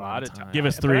that's a short lot amount of of time. time. Give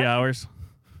us but 3 I- hours.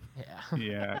 Yeah,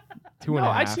 Yeah. 2.5. No,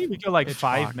 I see we go like It's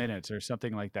 5 fucked. minutes or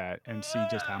something like that and see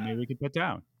just how many we can put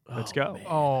down. Let's Oh, go. man.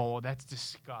 Oh, that's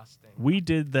disgusting. We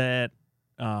did that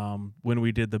when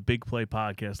we did the Big Play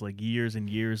podcast like years and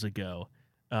years ago.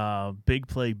 Big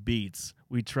Play Beats.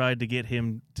 We tried to get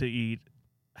him to eat.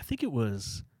 I think it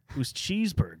was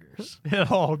cheeseburgers.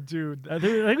 Oh, dude. I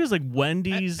think it was like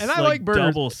Wendy's, And I like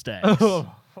burgers. double stacks. Oh.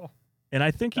 And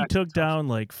I think he That's took tough. down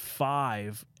like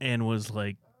 5 and was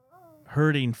like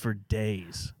hurting for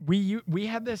days. We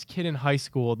had this kid in high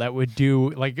school that would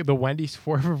do like the Wendy's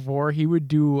 4-for-4. He would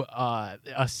do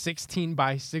a 16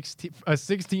 by 16, a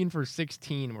 16 for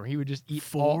 16, where he would just eat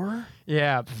all- 4?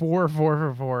 Yeah,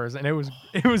 4-for-4s, and it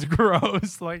was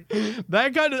gross. Like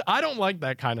that kind of. I don't like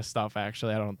that kind of stuff.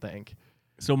 Actually, I don't think.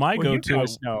 So my Well, you go-to,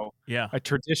 guys know yeah, a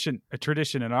tradition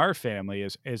in our family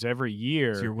is every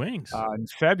year it's your wings. in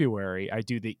February I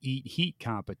do the Eat Heat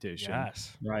competition.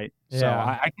 Yes. Right. So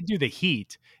Yeah. I can do the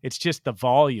heat. It's just the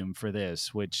volume for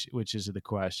this, which is the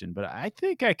question. But I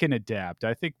think I can adapt.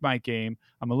 I think my game.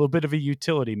 I'm a little bit of a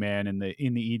utility man in the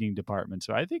eating department,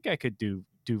 so I think I could do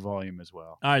volume as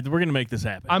well. All right, we're gonna make this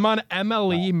happen. I'm on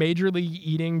MLE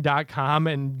MajorLeagueEating.com,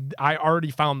 and I already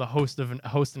found the host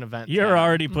an event. You're tab.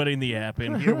 already putting the app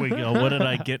in. Here we go. What did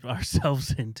I get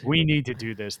ourselves into? We need to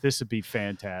do this. This would be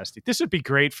fantastic. This would be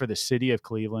great for the city of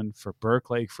Cleveland, for Burke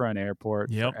Lakefront Airport,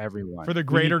 Yep. for everyone. For the We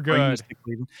greater need to bring this good. to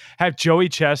Cleveland. Have Joey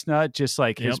Chestnut, just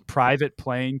like his Yep. private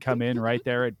plane, come in right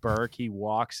there at Burke. He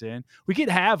walks in. We could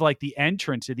have like the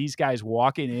entrance of these guys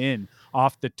walking in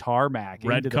off the tarmac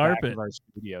Red into the back carpet. of our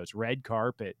studios. Red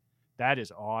carpet. That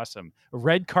is awesome. A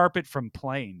red carpet from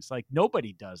planes. Like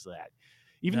nobody does that.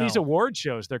 Even these No. award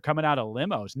shows, they're coming out of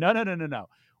limos. No.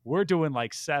 We're doing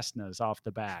like Cessnas off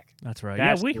the back. That's right.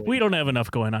 That's yeah, the way we don't have enough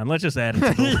going on. Let's just add it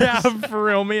to the list. Yeah, for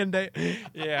real. Me and Dave.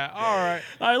 Yeah. All right.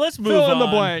 All right, let's move Fill on. in the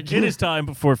blank. It is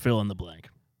time for fill in the blank.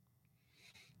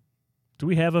 Do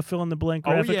we have a fill in the blank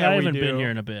Oh, graphic? yeah, I we haven't been do.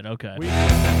 here in a bit. Okay.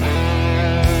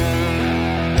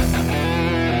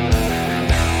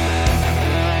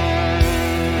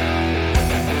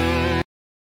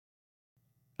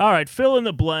 All right, fill in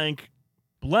the blank.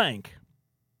 Blank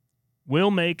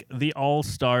will make the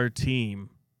all-star team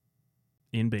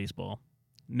in baseball.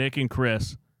 Nick and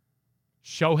Chris.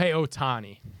 Shohei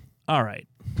Ohtani. All right.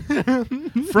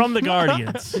 From the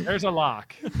Guardians. There's a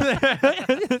lock.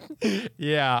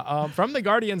 Yeah. From the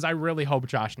Guardians, I really hope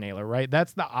Josh Naylor, right?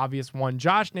 That's the obvious one.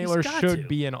 Josh Naylor got should to.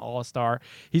 be an all-star.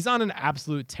 He's on an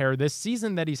absolute tear. This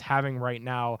season that he's having right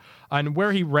now, and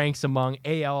where he ranks among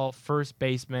AL first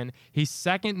basemen, he's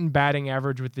second in batting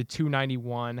average with the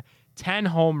 291, 10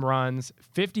 home runs,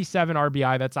 57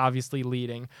 RBI. That's obviously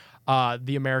leading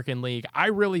the American League. I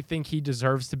really think he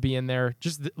deserves to be in there.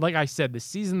 Just like I said, the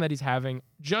season that he's having,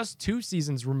 just 2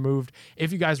 seasons removed,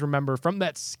 if you guys remember, from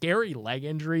that scary leg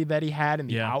injury that he had in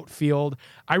the outfield.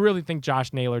 I really think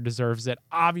Josh Naylor deserves it.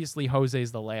 Obviously,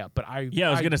 Jose's the layup, but I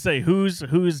was going to say, who's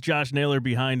Josh Naylor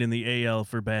behind in the AL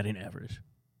for batting average?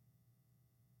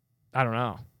 I don't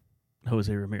know.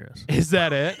 Jose Ramirez. Is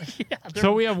that it? Yeah,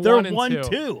 So we have they're 1 and 1-2.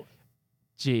 2.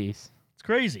 Jeez. It's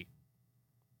crazy.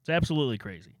 It's absolutely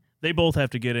crazy. They both have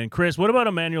to get in. Chris, what about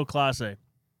Emmanuel Clase?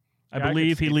 I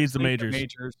believe he leads the majors.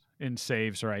 In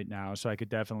saves right now, so I could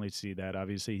definitely see that.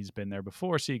 Obviously, he's been there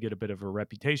before, so you get a bit of a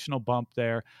reputational bump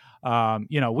there.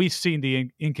 We've seen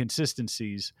the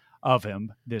inconsistencies of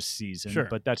him this season, Sure.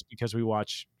 but that's because we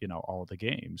watch, all the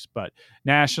games. But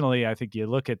nationally, I think you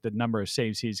look at the number of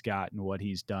saves he's got and what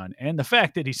he's done, and the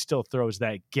fact that he still throws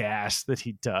that gas that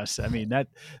he does. I mean,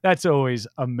 that's always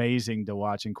amazing to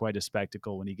watch and quite a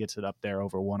spectacle when he gets it up there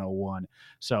over 101.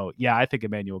 So, yeah, I think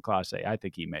Emmanuel Clase, I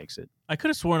think he makes it. I could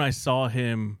have sworn I saw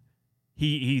him.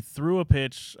 He threw a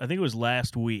pitch, I think it was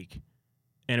last week,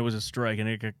 and it was a strike, and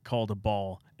it got called a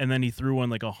ball. And then he threw one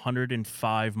like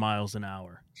 105 miles an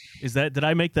hour. Did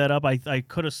I make that up? I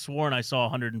could have sworn I saw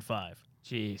 105.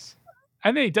 Jeez.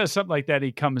 And then he does something like that.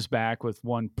 He comes back with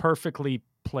one perfectly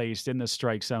placed in the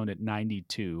strike zone at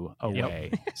 92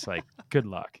 away. It's like, good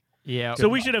luck. Yeah. So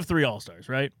we should have 3 All-Stars,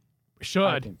 right?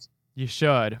 Should. You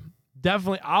should.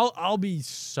 Definitely. I'll be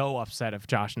so upset if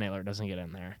Josh Naylor doesn't get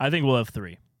in there. I think we'll have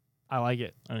 3. I like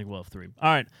it. I think we'll have 3.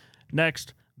 All right.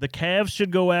 Next, the Cavs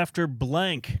should go after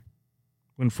blank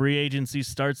when free agency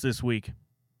starts this week.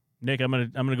 Nick, I'm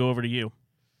gonna go over to you.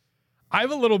 I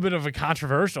have a little bit of a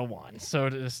controversial one. So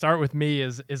to start with me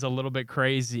is a little bit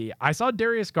crazy. I saw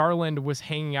Darius Garland was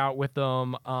hanging out with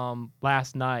them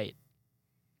last night.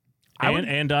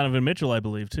 And Donovan Mitchell, I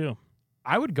believe, too.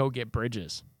 I would go get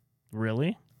Bridges.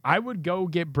 Really? I would go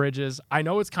get Bridges. I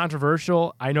know it's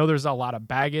controversial. I know there's a lot of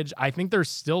baggage. I think there's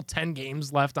still 10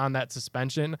 games left on that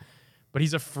suspension, but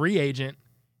he's a free agent.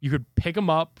 You could pick him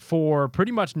up for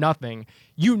pretty much nothing.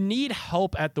 You need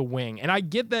help at the wing. And I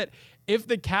get that if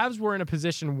the Cavs were in a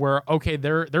position where, okay,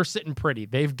 they're sitting pretty,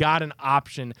 they've got an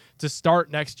option to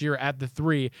start next year at the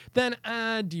 3, then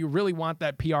do you really want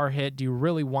that PR hit? Do you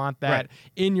really want that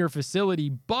in your facility?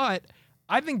 But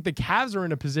I think the Cavs are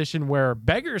in a position where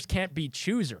beggars can't be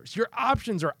choosers. Your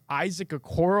options are Isaac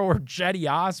Okoro or Jetty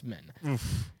Osman.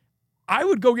 I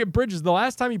would go get Bridges. The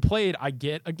last time he played, a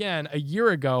year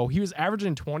ago, he was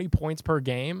averaging 20 points per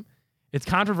game. It's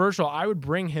controversial. I would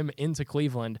bring him into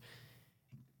Cleveland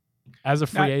as a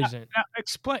free agent. Now,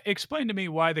 explain to me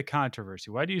why the controversy.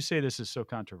 Why do you say this is so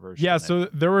controversial? Yeah, so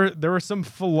there were some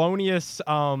felonious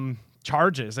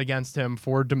charges against him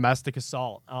for domestic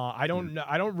assault. I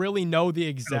don't really know the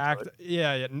exact.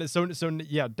 Yeah. So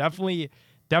definitely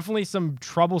some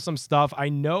troublesome stuff. I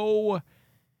know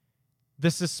the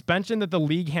suspension that the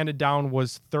league handed down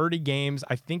was 30 games.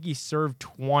 I think he served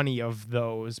 20 of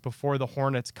those before the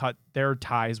Hornets cut their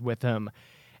ties with him.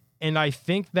 And I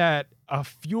think that a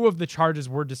few of the charges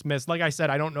were dismissed. Like I said,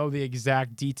 I don't know the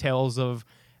exact details of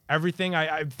everything.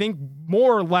 I think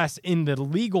more or less in the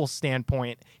legal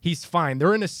standpoint, he's fine.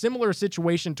 They're in a similar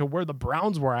situation to where the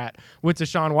Browns were at with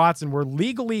Deshaun Watson, where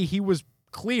legally he was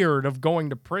cleared of going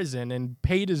to prison and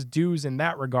paid his dues in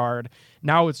that regard.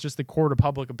 Now it's just the court of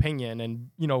public opinion and,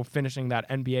 finishing that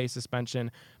NBA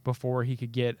suspension before he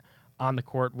could get on the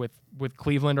court with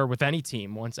Cleveland or with any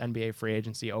team once NBA free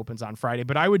agency opens on Friday.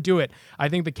 But I would do it. I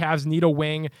think the Cavs need a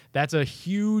wing. That's a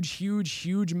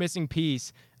huge missing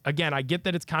piece. Again, I get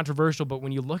that it's controversial, but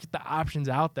when you look at the options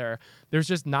out there, there's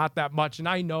just not that much. And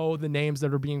I know the names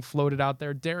that are being floated out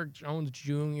there, Derrick Jones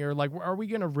Jr., like, are we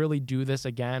going to really do this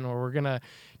again? Or we're going to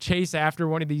chase after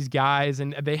one of these guys?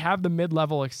 And they have the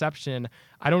mid-level exception.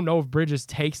 I don't know if Bridges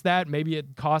takes that. Maybe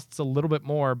it costs a little bit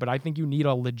more, but I think you need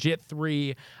a legit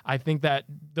 3. I think that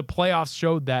the playoffs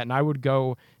showed that, and I would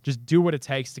go just do what it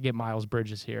takes to get Miles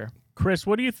Bridges here. Chris,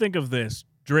 what do you think of this?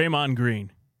 Draymond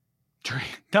Green.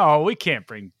 No, we can't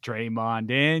bring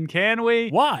Draymond in, can we?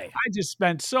 Why? I just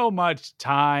spent so much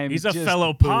time. He's a just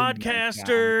fellow booting that guy.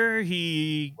 podcaster.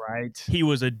 He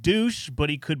was a douche,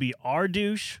 but he could be our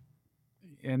douche.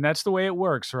 And that's the way it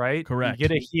works, right? Correct. You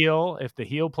get a heel. If the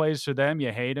heel plays for them,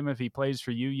 you hate him. If he plays for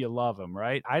you, you love him,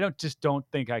 right? I don't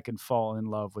think I can fall in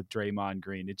love with Draymond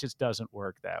Green. It just doesn't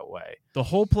work that way. The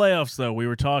whole playoffs, though, we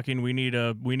were talking. We need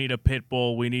a pit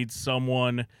bull. We need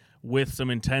someone with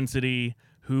some intensity.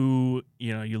 Who,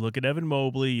 you look at Evan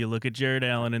Mobley, you look at Jared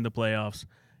Allen in the playoffs,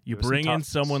 you bring in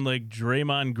someone like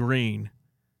Draymond Green,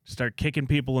 start kicking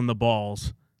people in the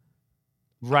balls.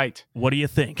 Right. What do you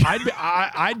think?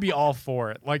 I'd be all for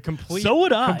it. Like complete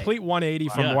 180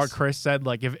 from what Chris said.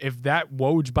 Like if that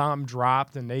Woj bomb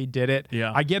dropped and they did it,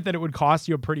 I get that it would cost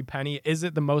you a pretty penny. Is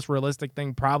it the most realistic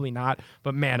thing? Probably not.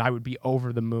 But man, I would be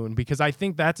over the moon because I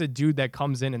think that's a dude that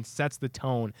comes in and sets the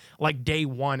tone like day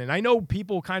one. And I know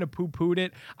people kind of poo-pooed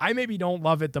it. I maybe don't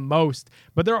love it the most,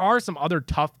 but there are some other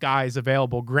tough guys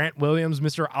available. Grant Williams,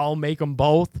 Mr. I'll make them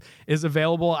both, is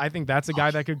available. I think that's a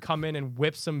guy that could come in and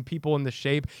whip some people in the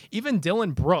shape. Even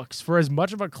Dylan Brooks, for as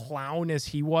much of a clown as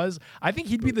he was, I think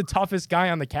he'd be the toughest guy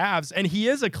on the Cavs, and he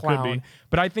is a clown,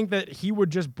 but I think that he would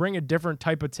just bring a different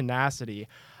type of tenacity.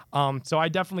 So I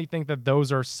definitely think that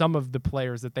those are some of the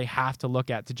players that they have to look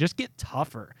at to just get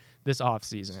tougher this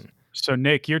offseason. So,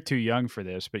 Nick, you're too young for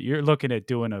this, but you're looking at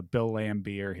doing a Bill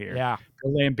Laimbeer here. Yeah.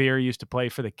 Bill Laimbeer used to play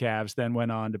for the Cavs, then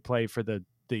went on to play for the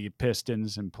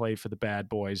Pistons and play for the Bad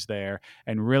Boys there,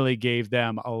 and really gave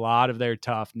them a lot of their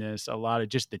toughness, a lot of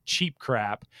just the cheap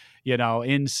crap,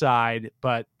 inside.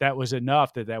 But that was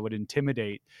enough that would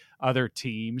intimidate other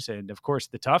teams. And of course,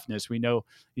 the toughness, we know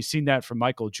you've seen that from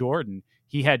Michael Jordan.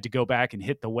 He had to go back and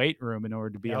hit the weight room in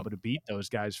order to be able to beat those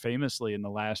guys famously in The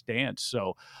Last Dance.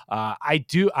 So I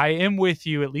am with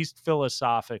you, at least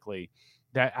philosophically,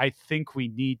 that I think we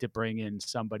need to bring in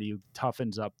somebody who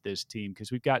toughens up this team,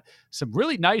 because we've got some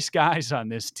really nice guys on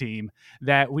this team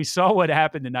that we saw what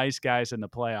happened to nice guys in the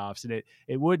playoffs. And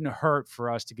it wouldn't hurt for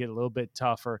us to get a little bit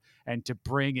tougher and to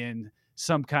bring in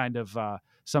some kind of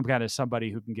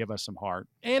somebody who can give us some heart.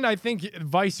 And I think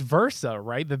vice versa,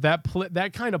 right?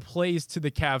 That kind of plays to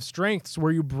the Cavs' strengths,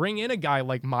 where you bring in a guy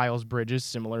like Miles Bridges,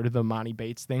 similar to the Monty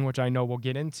Bates thing, which I know we'll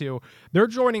get into. They're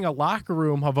joining a locker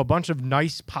room of a bunch of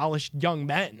nice, polished young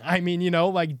men. I mean,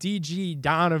 like DG,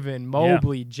 Donovan,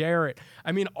 Mobley, Jarrett.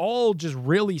 I mean, all just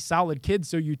really solid kids.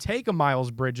 So you take a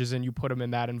Miles Bridges and you put him in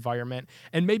that environment,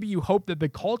 and maybe you hope that the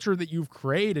culture that you've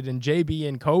created, and JB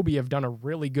and Kobe have done a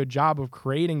really good job of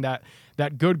creating that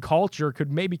good culture,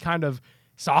 could maybe kind of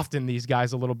soften these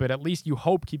guys a little bit. At least you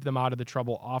hope keep them out of the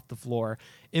trouble off the floor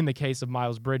in the case of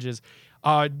Miles Bridges.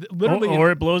 Literally,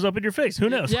 or it blows up in your face. Who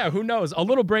knows? Yeah, who knows? A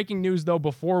little breaking news, though,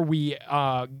 before we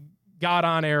got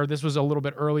on air. This was a little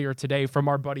bit earlier today from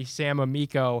our buddy Sam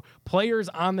Amico. Players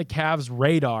on the Cavs'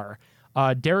 radar.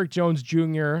 Derek Jones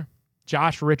Jr.,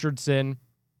 Josh Richardson,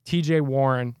 TJ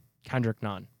Warren, Kendrick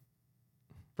Nunn.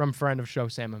 From friend of show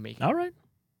Sam Amico. All right.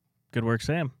 Good work,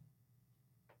 Sam.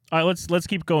 All right, let's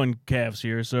keep going, Cavs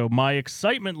here. So my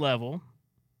excitement level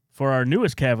for our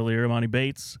newest Cavalier, Monty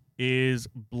Bates, is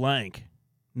blank.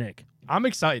 Nick. I'm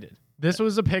excited. This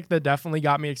was a pick that definitely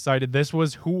got me excited. This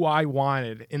was who I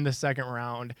wanted in the second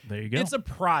round. There you go. It's a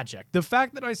project. The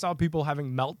fact that I saw people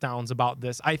having meltdowns about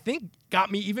this, I think, got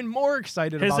me even more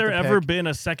excited. Has about there the ever pick. been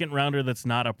a second rounder that's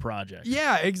not a project?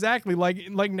 Yeah, exactly. Like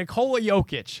Nikola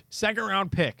Jokic, second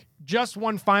round pick, just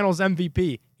won Finals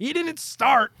MVP. He didn't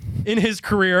start in his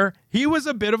career. He was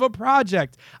a bit of a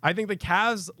project. I think the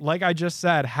Cavs, like I just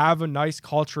said, have a nice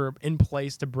culture in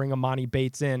place to bring Amani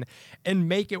Bates in and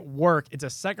make it work. It's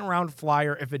a second round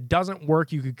flyer. If it doesn't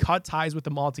work, you could cut ties with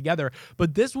them altogether.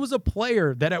 But this was a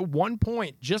player that at one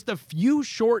point, just a few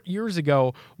short years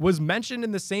ago, was mentioned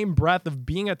in the same breath of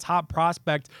being a top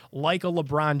prospect like a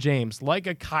LeBron James, like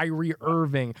a Kyrie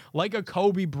Irving, like a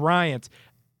Kobe Bryant.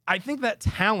 I think that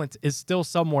talent is still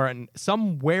somewhere in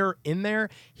there.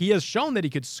 He has shown that he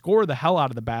could score the hell out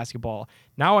of the basketball.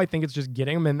 Now I think it's just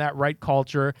getting him in that right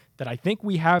culture that I think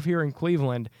we have here in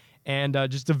Cleveland, and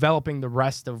just developing the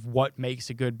rest of what makes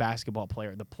a good basketball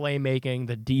player, the playmaking,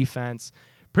 the defense,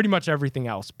 pretty much everything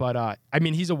else. But, I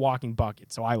mean, he's a walking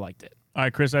bucket, so I liked it. All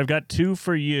right, Chris, I've got two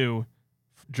for you.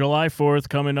 July 4th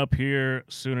coming up here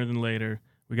sooner than later.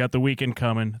 We got the weekend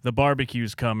coming. The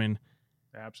barbecue's coming.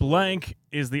 Absolutely. Blank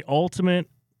is the ultimate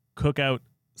cookout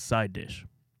side dish.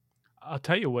 I'll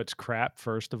tell you what's crap,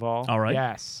 first of all. All right.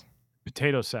 Yes.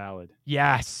 Potato salad.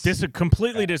 Yes.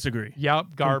 Completely disagree.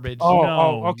 Yep. Garbage.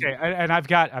 Okay. And I've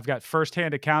got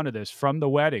firsthand account of this from the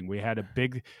wedding. We had a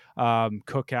big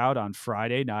cookout on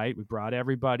Friday night. We brought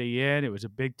everybody in. It was a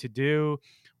big to-do.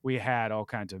 We had all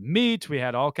kinds of meat. We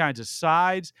had all kinds of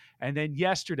sides. And then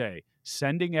yesterday,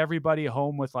 sending everybody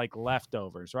home with like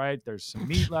leftovers, right? There's some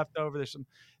meat left over.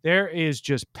 There is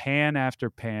just pan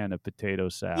after pan of potato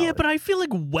salad. Yeah, but I feel like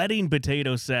wedding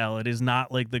potato salad is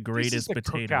not like the greatest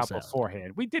potato cookout salad.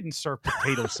 beforehand. We didn't serve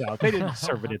potato salad. They didn't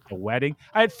serve it at the wedding.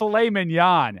 I had filet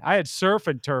mignon. I had surf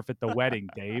and turf at the wedding,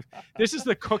 Dave. This is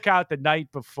the cookout the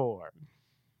night before.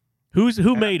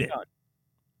 Who made it?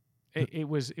 It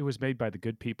was made by the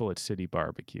good people at City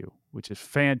Barbecue, which is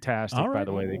fantastic. All By right.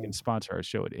 the way, they can sponsor our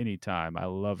show at any time. I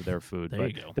love their food. There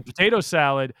but you go. the potato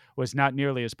salad was not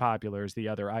nearly as popular as the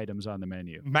other items on the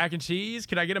menu. Mac and cheese?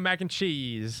 Can I get a mac and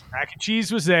cheese? Mac and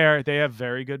cheese was there. They have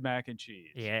very good mac and cheese.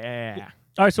 Yeah.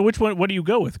 All right, so which one? What do you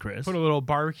go with, Chris? Put a little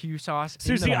barbecue sauce. in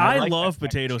Seriously, the I middle. love that mac and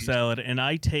potato cheese. salad, and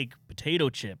I take potato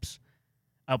chips.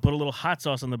 I'll put a little hot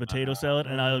sauce on the potato salad,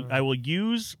 and I will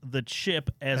use the chip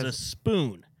as a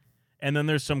spoon. And then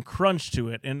there's some crunch to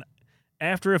it. And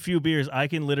after a few beers, I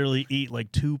can literally eat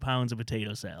like 2 pounds of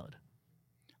potato salad.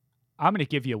 I'm going to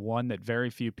give you one that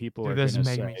very few people Dude, are this going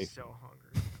is to making say, me so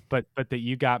hungry. but that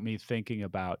you got me thinking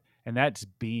about, and that's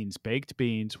beans, baked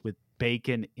beans with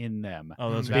bacon in them.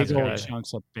 Oh, those are That's Big old good.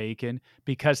 chunks of bacon,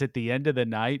 because at the end of the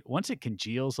night, once it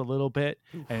congeals a little bit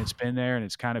and it's been there and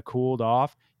it's kind of cooled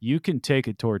off, you can take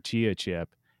a tortilla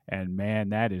chip, and man,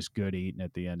 that is good eating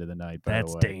at the end of the night. By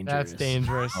That's the way. dangerous. That's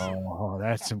dangerous. Oh,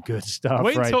 that's some good stuff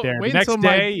Wait right until- there. wait The next until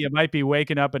my- day, you might be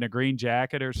waking up in a green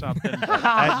jacket or something.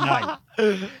 At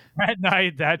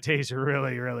night, that tastes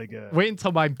really, really good. Wait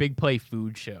until my big play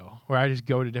food show where I just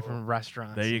go to different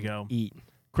restaurants. There you and go. Eat.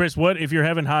 Chris, what if you're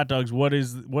having hot dogs? What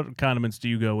condiments do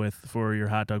you go with for your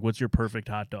hot dog? What's your perfect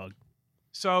hot dog?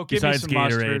 So give Besides me some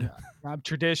Gatorade. mustard. I'm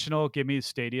traditional. Give me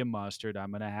stadium mustard.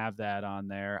 I'm going to have that on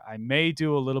there. I may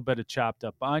do a little bit of chopped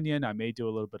up onion. I may do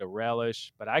a little bit of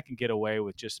relish, but I can get away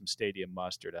with just some stadium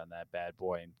mustard on that bad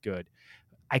boy and good.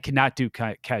 I cannot do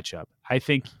ketchup. I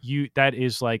think that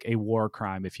is like a war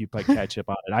crime if you put ketchup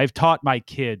on it. I've taught my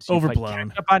kids you Overblown. put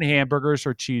ketchup on hamburgers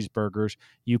or cheeseburgers.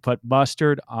 You put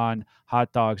mustard on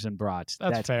hot dogs and brats.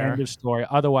 That's fair. End of story.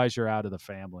 Otherwise, you're out of the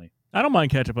family. I don't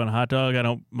mind ketchup on a hot dog. I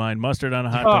don't mind mustard on a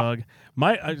hot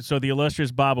dog. So the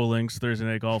illustrious Bobolinks Thursday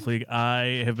Night Golf League,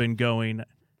 I have been going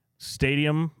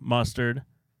stadium mustard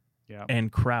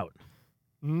and kraut.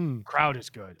 Kraut is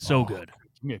good. So good.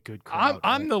 Give me a good kraut.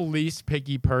 I'm the least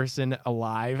picky person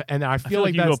alive, and I feel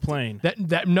like you that's go plain.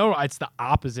 No, it's the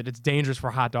opposite. It's dangerous for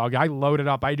hot dog. I load it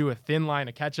up. I do a thin line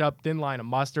of ketchup, thin line of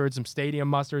mustard, some stadium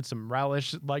mustard, some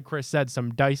relish, like Chris said,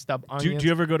 some diced up onions. Do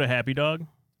you ever go to Happy Dog?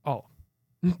 Oh,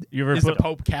 you ever is the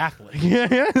Pope Catholic?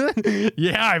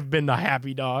 Yeah, I've been the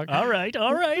Happy Dog. All right.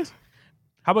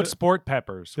 How about sport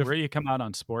peppers? Where do you come out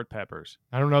on sport peppers?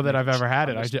 I don't know that I've ever had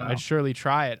it. I'd surely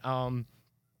try it.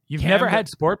 You've never had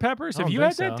sport peppers? I Have don't you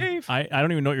had think that, so. Dave? I don't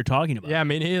even know what you're talking about. Yeah,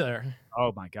 me neither.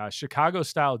 Oh my gosh, Chicago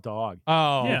style dog.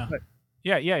 Oh,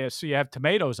 Yeah. So you have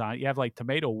tomatoes on it. You have like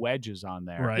tomato wedges on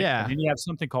there. Right. Yeah. And then you have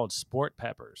something called sport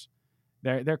peppers.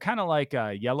 They're kind of like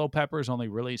yellow peppers, only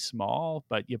really small.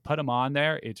 But you put them on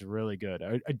there, it's really good.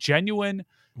 A genuine,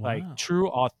 like true,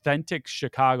 authentic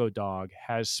Chicago dog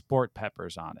has sport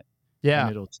peppers on it. Yeah.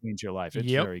 And it'll change your life. It's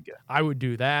Yep. very good. I would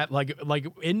do that. Like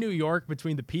in New York,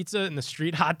 between the pizza and the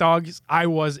street hot dogs, I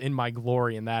was in my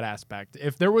glory in that aspect.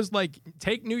 If there was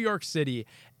take New York City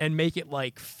and make it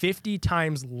like 50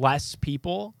 times less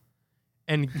people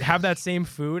and have that same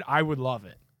food, I would love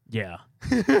it. Yeah.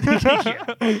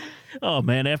 Yeah. Oh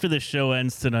man, after this show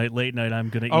ends tonight, late night, I'm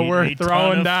gonna eat. We're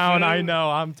throwing down. Food. I know.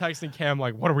 I'm texting Cam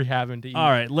like, what are we having to eat? All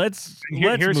right, let's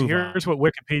Here's move on.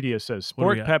 what Wikipedia says. What do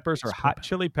we Sport got? peppers are hot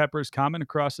chili peppers common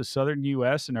across the southern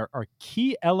U.S. and are a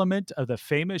key element of the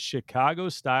famous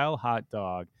Chicago-style hot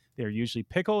dog. They're usually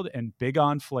pickled and big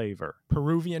on flavor.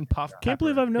 Peruvian puff. Can't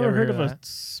believe pepper. I've never You ever heard hear of that?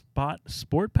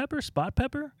 spot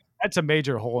pepper. That's a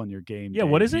major hole in your game. Yeah,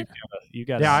 Dave. what is it? You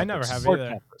got. Yeah, I never have sport either.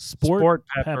 pepper. Sport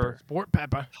pepper. Sport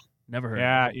pepper. Never heard.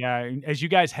 Yeah, of it. yeah. And as you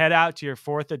guys head out to your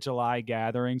 4th of July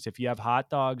gatherings, if you have hot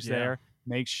dogs Yeah. there,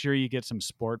 make sure you get some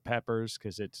sport peppers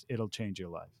because it'll change your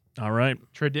life. All right,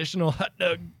 Traditional hot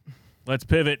dog. let's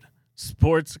pivot.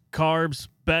 Sports, carbs,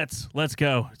 bets. Let's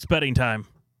go. It's betting time.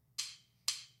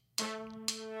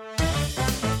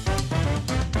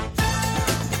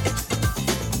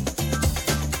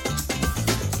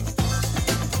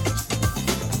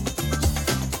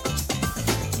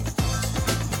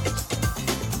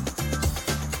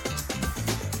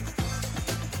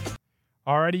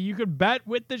 Alrighty, you could bet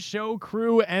with the show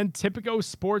crew and Tipico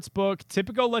Sportsbook.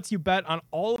 Tipico lets you bet on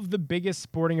all of the biggest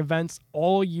sporting events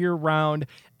all year round.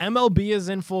 MLB is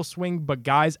in full swing, but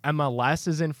guys, MLS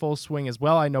is in full swing as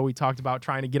well. I know we talked about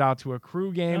trying to get out to a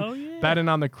crew game, Oh, yeah. betting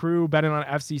on the crew, betting on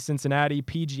FC Cincinnati,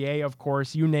 PGA, of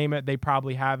course, you name it, they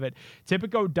probably have it.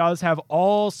 Tipico does have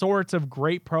all sorts of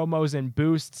great promos and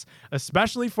boosts,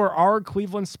 especially for our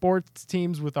Cleveland sports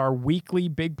teams with our weekly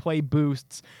big play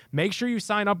boosts. Make sure you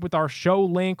sign up with our show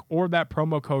link or that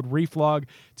promo code REFLOG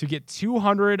to get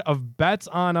 200 of bets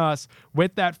on us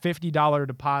with that $50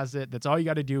 deposit. That's all you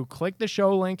got to do. Click the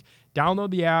show link,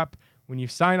 download the app. When you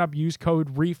sign up, use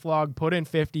code REFLOG, put in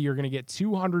 50, you're going to get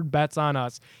 200 bets on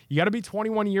us. You got to be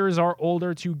 21 years or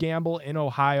older to gamble in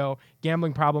Ohio.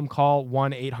 Gambling problem, call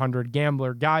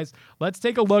 1-800-GAMBLER. Guys, let's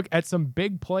take a look at some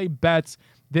big play bets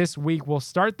this week. We'll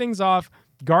start things off.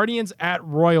 Guardians at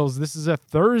Royals. This is a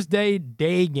Thursday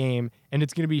day game, and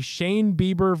it's going to be Shane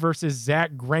Bieber versus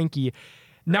Zach Greinke.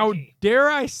 Now, dare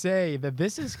I say that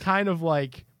this is kind of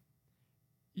like,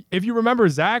 if you remember,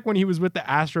 Zach, when he was with the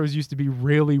Astros, used to be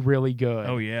really, really good.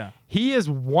 Oh yeah. He is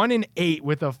 1-8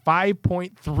 with a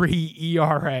 5.3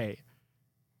 ERA.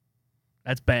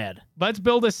 That's bad. Let's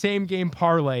build a same game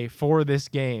parlay for this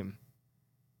game.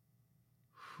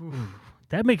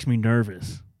 That makes me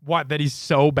nervous. What? That he's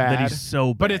so bad. That he's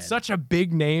so bad. But it's such a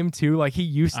big name too. Like he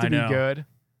used to I be know. good,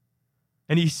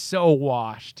 and he's so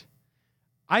washed.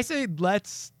 I say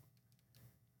let's.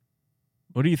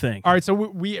 What do you think? All right, so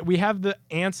we have the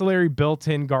ancillary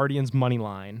built-in Guardians money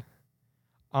line.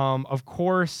 Of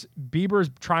course, Bieber's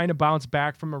trying to bounce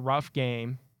back from a rough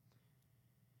game.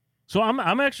 So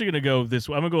I'm actually gonna go this.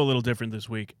 I'm gonna go a little different this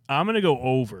week. I'm gonna go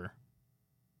over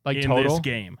Like in total, this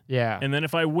game, yeah. and then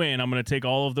if I win, I'm gonna take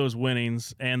all of those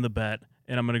winnings and the bet,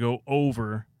 and I'm gonna go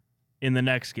over in the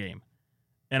next game,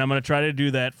 and I'm gonna try to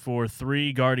do that for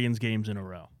 3 Guardians games in a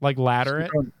row. Like ladder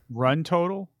it. Run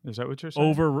total? Is that what you're saying?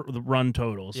 Over the run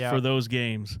totals Yeah. for those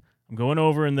games. I'm going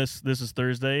over in this. This is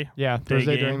Thursday. Yeah,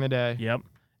 Thursday during the day. Yep.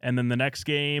 And then the next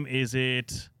game is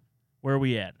it? Where are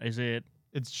we at? Is it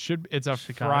It's a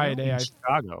Chicago? Friday.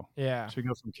 Chicago. Yeah. So we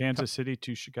go from Kansas City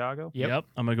to Chicago. Yep.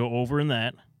 I'm going to go over in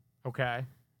that. Okay.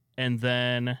 And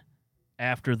then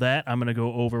after that, I'm going to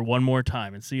go over one more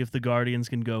time and see if the Guardians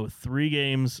can go 3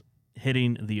 games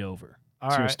hitting the over. All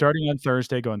So we're right. starting on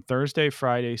Thursday, going Thursday,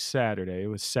 Friday, Saturday,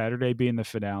 with Saturday being the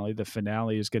finale. The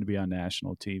finale is going to be on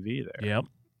national TV there. Yep.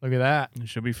 Look at that. It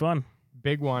should be fun.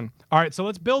 Big one. All right, so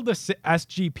let's build the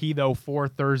SGP though for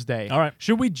Thursday. All right.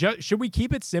 Should we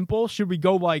keep it simple? Should we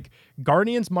go like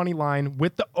Guardians money line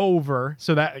with the over,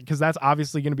 so that because that's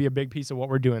obviously going to be a big piece of what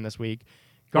we're doing this week.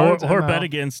 Or ML. bet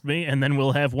against me, and then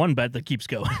we'll have one bet that keeps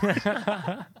going.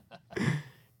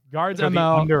 Guards So the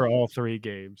ML under all 3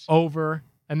 games. over,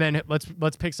 and then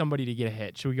let's pick somebody to get a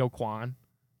hit. Should we go Quan?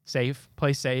 Safe,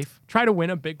 play safe. Try to win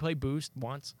a big play boost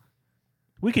once.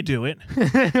 We could do it. We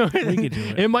could do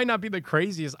it. It might not be the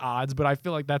craziest odds, but I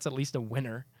feel like that's at least a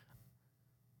winner.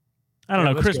 I don't Yeah,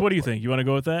 know. let's Chris, go what do you for it. think? You want to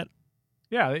go with that?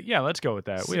 Yeah, let's go with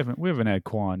that. We haven't had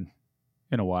Quan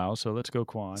in a while, so let's go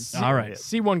Quan. All right.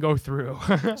 See one go through.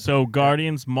 So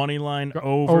Guardians money line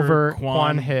over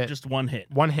Quan hit. Just one hit.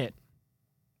 One hit.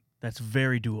 That's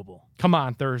very doable. Come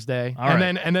on, Thursday. All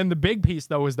right. And then the big piece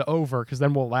though is the over, because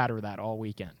then we'll ladder that all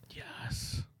weekend.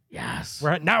 Yes.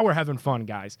 Now we're having fun,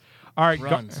 guys. All right,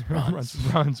 Runs.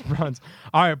 runs.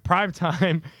 All right, prime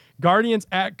time. Guardians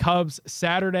at Cubs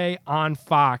Saturday on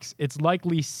Fox. It's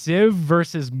likely Civ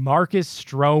versus Marcus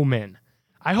Stroman.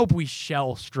 I hope we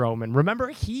shell Stroman. Remember,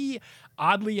 he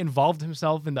oddly involved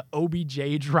himself in the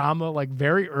OBJ drama like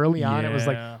very early on. It was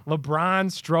like Yeah. LeBron,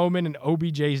 Stroman, and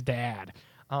OBJ's dad,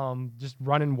 just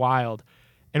running wild.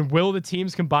 And will the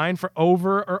teams combine for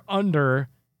over or under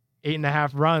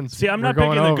 8.5 runs? See, I'm We're not going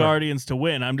picking the over. Guardians to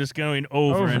win. I'm just going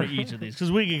over in Over. each of these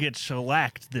because we could get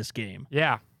shellacked this game.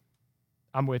 Yeah,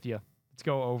 I'm with you. Let's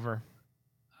go over.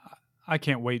 I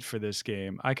can't wait for this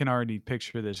game. I can already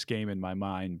picture this game in my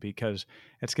mind because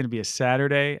it's going to be a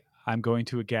Saturday. I'm going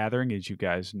to a gathering, as you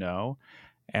guys know,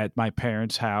 at my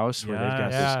parents' house where they've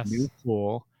got Yes. this new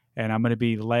pool. And I'm going to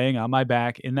be laying on my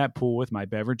back in that pool with my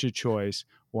beverage of choice,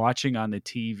 watching on the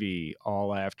TV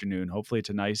all afternoon. Hopefully it's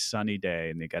a nice sunny day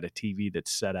and they got a TV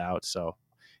that's set out. So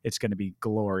it's going to be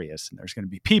glorious. And there's going to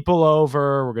be people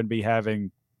over. We're going to be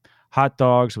having hot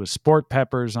dogs with sport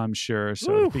peppers, I'm sure.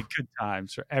 So it'll be good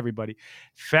times for everybody.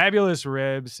 Fabulous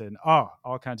ribs and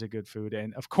all kinds of good food.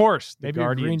 And of course, the Maybe a green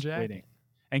Guardians jacket. winning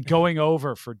and going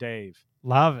over for Dave.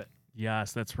 Love it.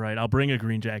 Yes, that's right. I'll bring a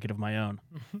green jacket of my own.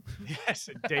 Yes,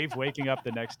 and Dave waking up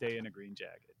the next day in a green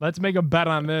jacket. Let's make a bet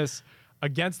on this.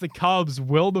 Against the Cubs,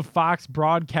 will the Fox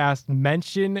broadcast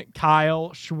mention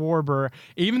Kyle Schwarber,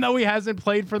 even though he hasn't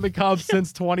played for the Cubs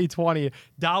since 2020?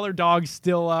 Dollar Dog's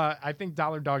still, I think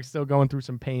Dollar Dog's still going through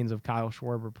some pains of Kyle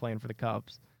Schwarber playing for the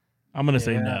Cubs. I'm going to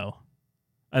say no.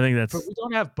 I think that's But we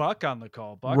don't have Buck on the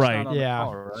call. Buck's Right. not on Yeah. the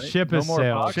call, right? Ship No has more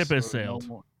sailed. Bucks Ship has or no sailed.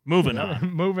 more? moving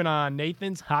on. Moving on.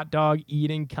 Nathan's hot dog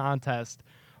eating contest.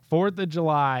 4th of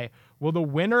July. Will the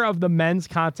winner of the men's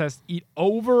contest eat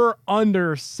over or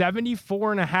under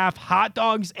 74.5 hot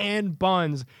dogs and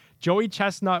buns? Joey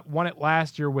Chestnut won it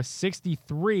last year with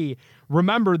 63.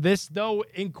 Remember, this, though,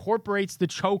 incorporates the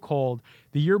chokehold.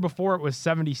 The year before, it was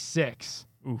 76.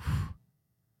 Oof.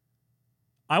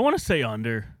 I want to say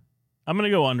under. I'm going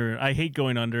to go under. I hate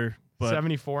going under, but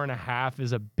 74.5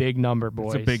 is a big number,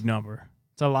 boys. it's a big number,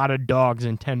 It's a lot of dogs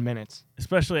in 10 minutes.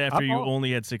 especially after you all-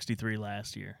 only had 63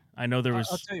 last year. I know there was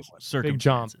I'll tell you what,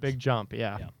 circumstances. Big jump,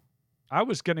 yeah. Yeah. I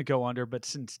was going to go under, but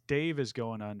since Dave is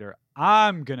going under,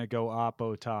 I'm going to go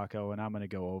Oppo Taco, and I'm going to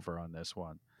go over on this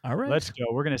one. All right. Let's go.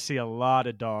 We're going to see a lot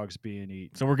of dogs being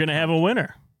eaten. So we're going to have a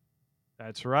winner.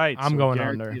 That's right. I'm So going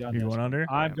guaranteed under. on You this going one. under?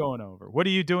 I'm going over. What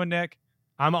are you doing, Nick?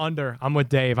 I'm under. I'm with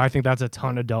Dave. I think that's a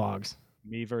ton of dogs.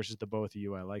 Me versus the both of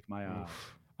you. I like my odds.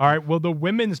 All right. Will the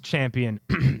women's champion,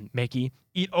 Mickey,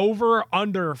 eat over or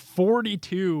under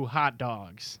 42 hot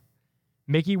dogs?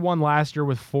 Mickey won last year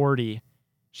with 40.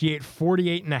 She ate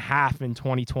 48.5 in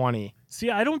 2020. See,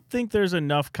 I don't think there's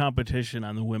enough competition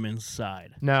on the women's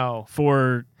side No.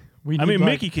 for. We I need, mean, like-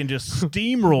 Mickey can just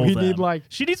steamroll We them. need, like-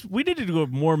 We need to do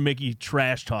more Mickey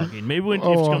trash talking. Maybe if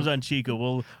Oh. she comes on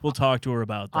Chico, we'll talk to her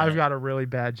about that. I've got a really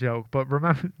bad joke, but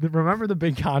remember the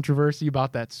big controversy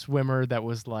about that swimmer that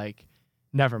was like,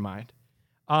 never mind.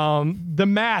 The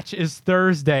match is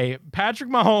Thursday. Patrick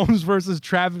Mahomes versus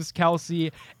Travis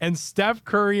Kelce and Steph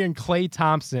Curry and Klay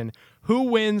Thompson. Who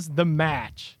wins the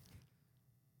match?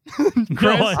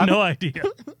 no idea.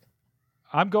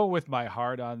 I'm going with my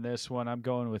heart on this one. I'm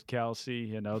going with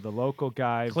Kelsey, the local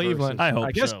guy. Cleveland. versus- I hope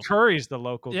I guess so. Curry's the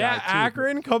local Yeah, guy, too.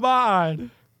 Akron, come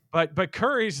on. But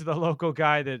Curry's the local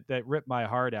guy that ripped my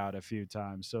heart out a few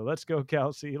times. So let's go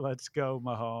Kelsey. Let's go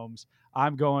Mahomes.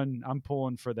 I'm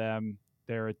pulling for them.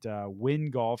 They're at Wynn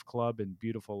Golf Club in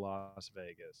beautiful Las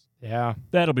Vegas. Yeah,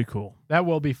 That'll be cool. that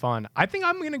will be fun. I think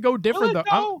I'm going to go Will different it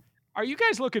though. go? Are you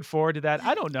guys looking forward to that?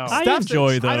 I don't know. I Steph's-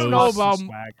 enjoy those. I don't know Some about.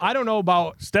 swag. I don't know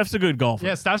about. Steph's a good golfer.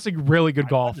 Yeah, Steph's a really good I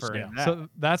golfer. understand that. So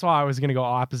that's why I was going to go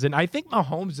opposite. And I think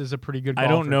Mahomes is a pretty good I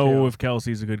golfer. don't know too. if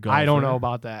Kelsey's a good golfer. I don't know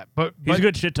about that, but He's a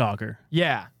good shit talker.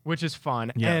 Yeah, which is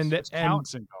fun. Yes. And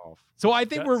Counts in golf. so I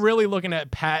think we're Yes. really looking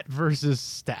at Pat versus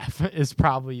Steph is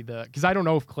probably because I don't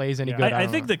know if Clay's any Yeah. good. I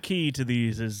don't think know. the key to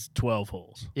these is 12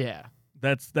 holes. Yeah,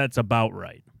 That's about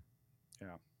right.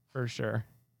 for sure.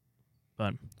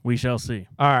 But we shall see.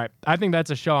 All right, I think that's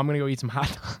a show. I'm gonna go eat some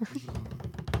hot dogs.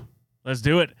 Let's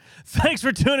do it. Thanks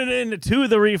for tuning in to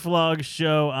the Reflog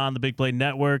Show on the Big Play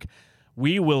Network.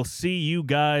 We will see you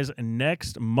guys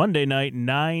next Monday night,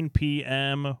 9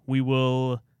 p.m.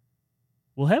 We'll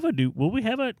have a new. Will we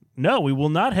have a? No, we will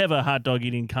not have a hot dog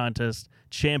eating contest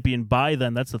champion by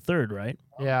then. That's the third, right?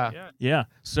 Yeah. Yeah.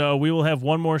 So we will have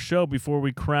one more show before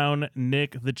we crown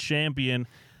Nick the champion.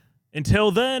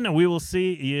 Until then, we will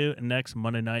see you next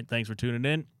Monday night. Thanks for tuning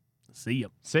in. See ya.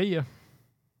 See ya.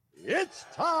 It's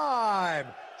time!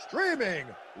 Streaming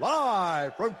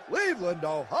live from Cleveland,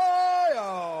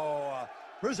 Ohio!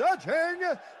 Presenting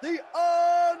the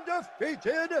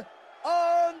undefeated,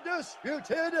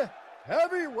 undisputed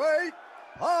heavyweight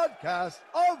podcast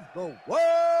of the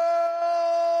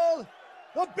world,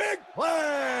 the Big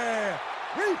Play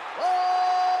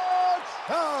Reflog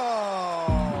Show!